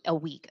week. of a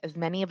week, as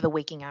many of the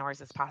waking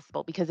hours as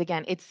possible. Because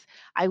again,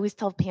 I always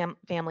tell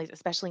families,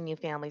 especially new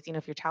families,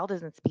 if your child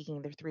isn't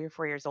speaking, they're 3 or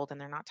 4 years old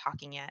and they're not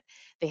talking yet,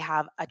 they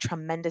have a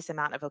tremendous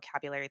amount of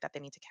vocabulary that they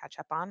need to catch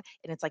up on.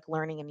 And it's like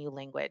learning a new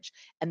language.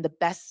 And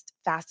the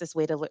fastest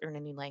way to learn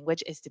a new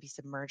language is to be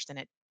submerged in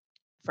it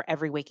for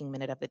every waking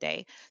minute of the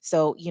day.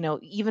 So,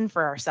 even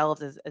for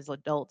ourselves as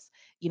adults,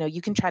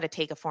 you can try to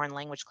take a foreign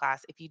language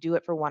class. If you do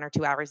it for 1 or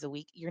 2 hours a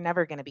week, you're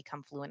never going to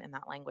become fluent in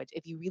that language.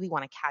 If you really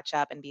want to catch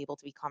up and be able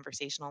to be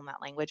conversational in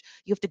that language,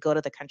 you have to go to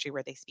the country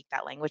where they speak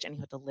that language, and you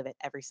have to live it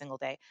every single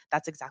day.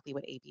 That's exactly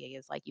what ABA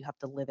is like. You have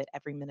to live it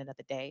every minute of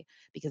the day,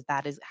 because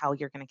that is how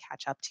you're going to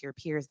catch up to your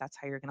peers. That's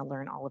how you're going to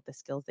learn all of the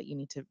skills that you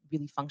need to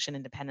really function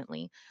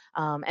independently.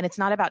 And it's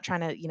not about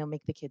trying to,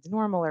 make the kids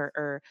normal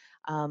or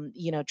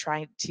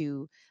trying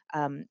to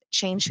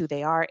change who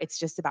they are. It's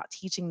just about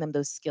teaching them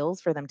those skills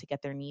for them to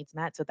get their needs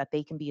met, so that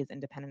they can be as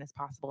independent as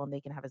possible, and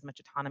they can have as much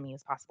autonomy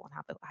as possible, and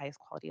have the highest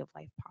quality of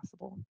life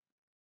possible.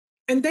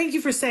 And thank you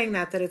for saying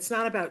that it's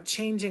not about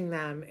changing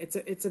them.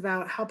 It's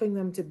about helping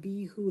them to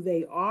be who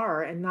they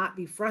are and not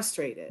be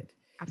frustrated.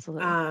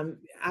 Absolutely.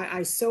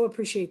 I so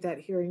appreciate that,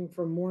 hearing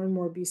from more and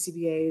more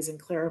BCBAs and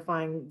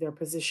clarifying their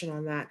position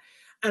on that.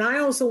 And I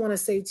also want to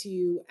say to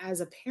you, as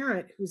a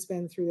parent who's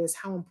been through this,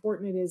 how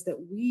important it is that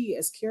we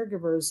as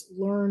caregivers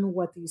learn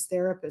what these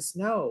therapists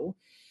know,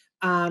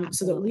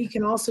 so that we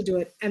can also do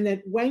it. And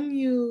that when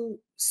you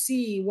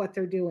see what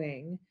they're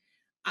doing,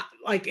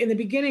 like in the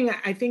beginning,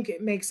 I think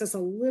it makes us a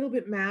little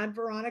bit mad,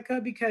 Veronica,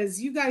 because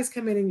you guys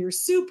come in and you're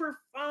super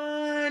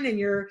fun, and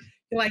you're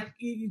like,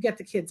 you get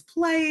the kids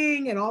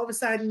playing, and all of a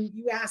sudden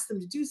you ask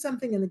them to do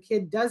something and the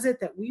kid does it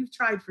that we've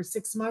tried for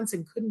 6 months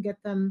and couldn't get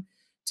them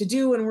to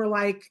do. And we're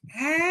like,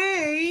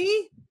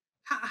 hey,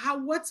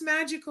 what's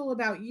magical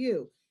about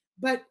you?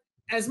 But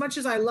as much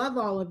as I love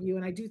all of you,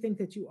 and I do think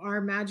that you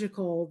are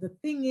magical, the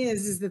thing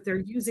is that they're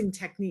using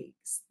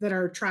techniques that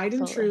are tried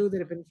and Absolutely. true, that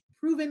have been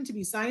proven to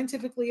be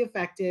scientifically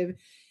effective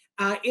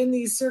in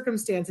these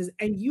circumstances,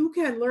 and you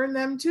can learn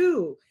them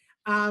too,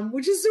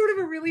 which is sort of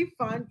a really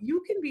fun.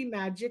 You can be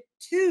magic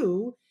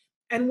too.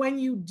 And when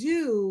you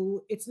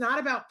do, it's not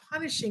about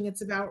punishing,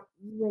 it's about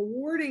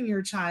rewarding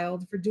your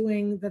child for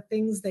doing the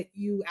things that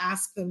you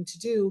ask them to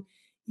do.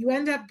 You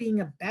end up being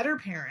a better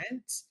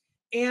parent,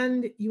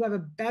 and you have a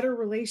better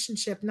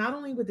relationship, not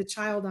only with the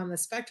child on the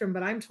spectrum,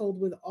 but I'm told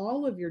with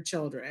all of your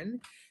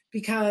children,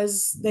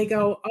 because they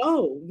go,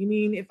 oh, you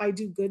mean if I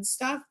do good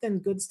stuff, then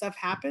good stuff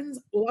happens?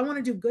 Well, I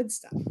want to do good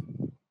stuff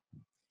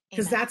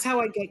because that's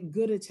how I get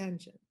good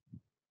attention.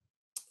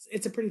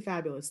 It's a pretty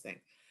fabulous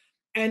thing.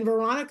 And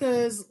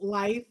Veronica's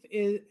life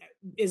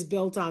is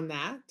built on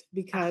that,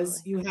 because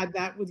Absolutely. you had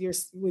that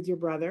with your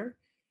brother,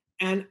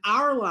 and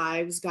our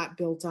lives got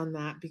built on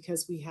that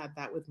because we had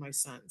that with my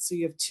son. So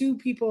you have two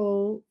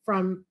people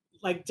from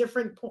like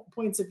different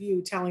points of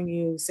view telling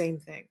you same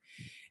thing.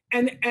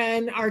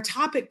 And our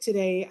topic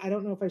today, I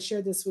don't know if I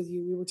shared this with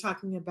you, we were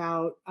talking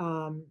about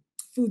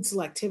food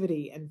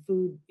selectivity and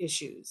food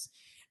issues.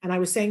 And I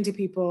was saying to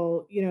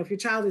people, you know, if your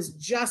child is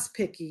just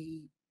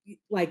picky,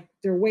 like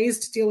there are ways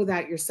to deal with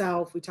that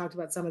yourself. We talked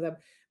about some of them.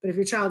 But if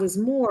your child is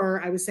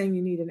more, I was saying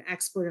you need an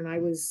expert, and I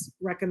was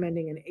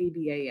recommending an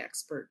ABA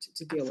expert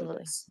to deal with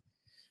this.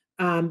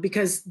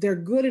 Because they're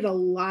good at a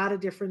lot of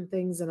different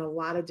things and a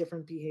lot of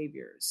different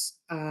behaviors.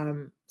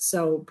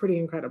 So pretty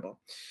incredible.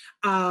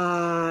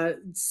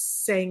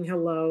 Saying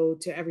hello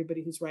to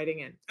everybody who's writing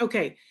in.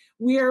 Okay,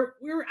 we're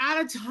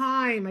out of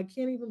time. I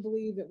can't even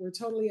believe that we're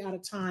totally out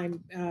of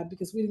time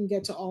because we didn't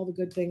get to all the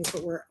good things,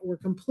 but we're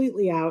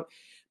completely out.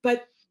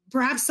 But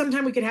perhaps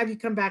sometime we could have you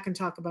come back and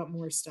talk about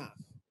more stuff.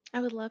 I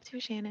would love to,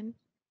 Shannon.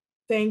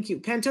 Thank you.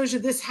 Pantoja,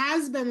 this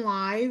has been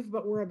live,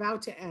 but we're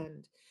about to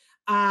end.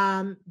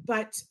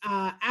 But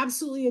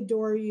absolutely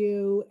adore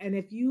you. And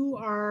if you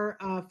are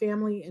a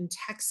family in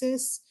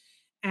Texas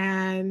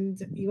and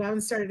you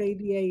haven't started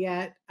ABA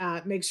yet,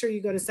 make sure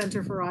you go to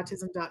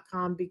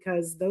centerforautism.com,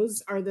 because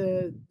those are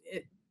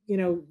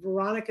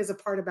Veronica is a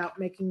part about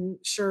making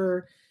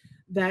sure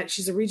that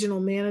she's a regional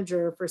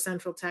manager for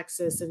Central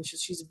Texas, and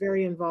she's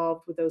very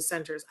involved with those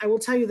centers. I will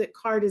tell you that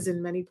CARD is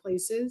in many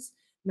places,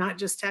 not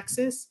just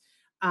Texas.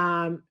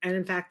 And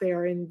in fact, they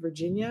are in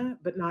Virginia,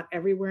 but not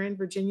everywhere in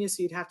Virginia.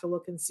 So you'd have to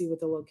look and see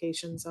what the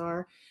locations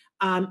are.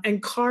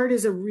 And CARD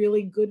is a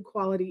really good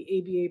quality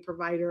ABA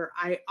provider.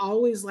 I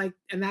always like,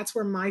 and that's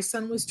where my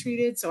son was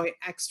treated. So I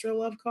extra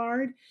love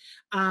CARD.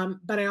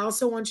 But I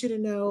also want you to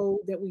know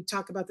that we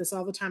talk about this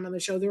all the time on the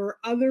show. There are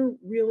other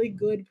really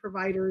good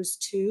providers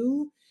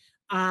too.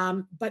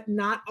 But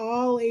not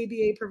all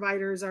ABA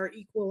providers are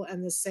equal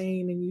and the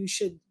same, and you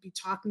should be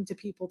talking to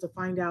people to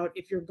find out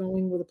if you're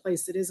going with a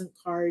place that isn't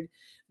CARD.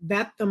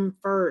 Vet them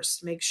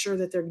first. Make sure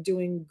that they're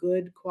doing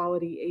good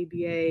quality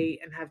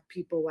ABA and have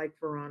people like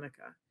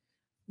Veronica.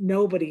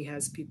 Nobody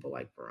has people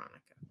like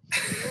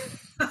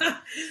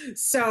Veronica.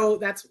 So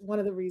that's one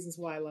of the reasons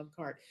why I love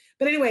CARD.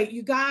 But anyway,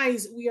 you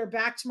guys, we are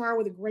back tomorrow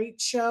with a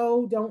great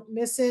show. Don't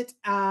miss it.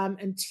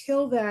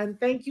 Until then,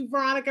 thank you,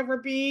 Veronica, for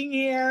being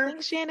here.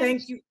 Thanks, Shannon.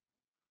 Thank you.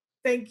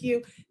 Thank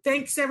you.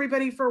 Thanks,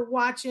 everybody, for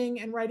watching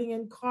and writing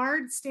in.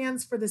 CARD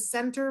stands for the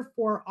Center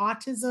for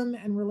Autism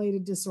and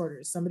Related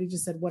Disorders. Somebody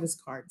just said, what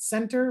is CARD?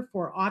 Center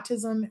for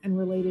Autism and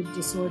Related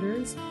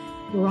Disorders.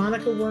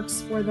 Veronica works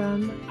for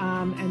them,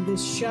 and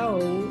this show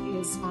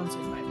is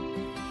sponsored by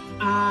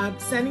them.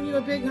 Sending you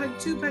a big hug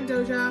too,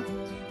 Pantoja.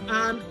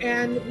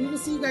 And we will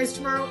see you guys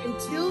tomorrow.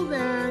 Until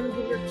then,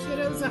 give your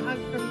kiddos a hug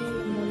from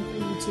me and one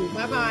from you too.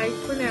 Bye-bye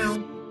for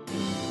now.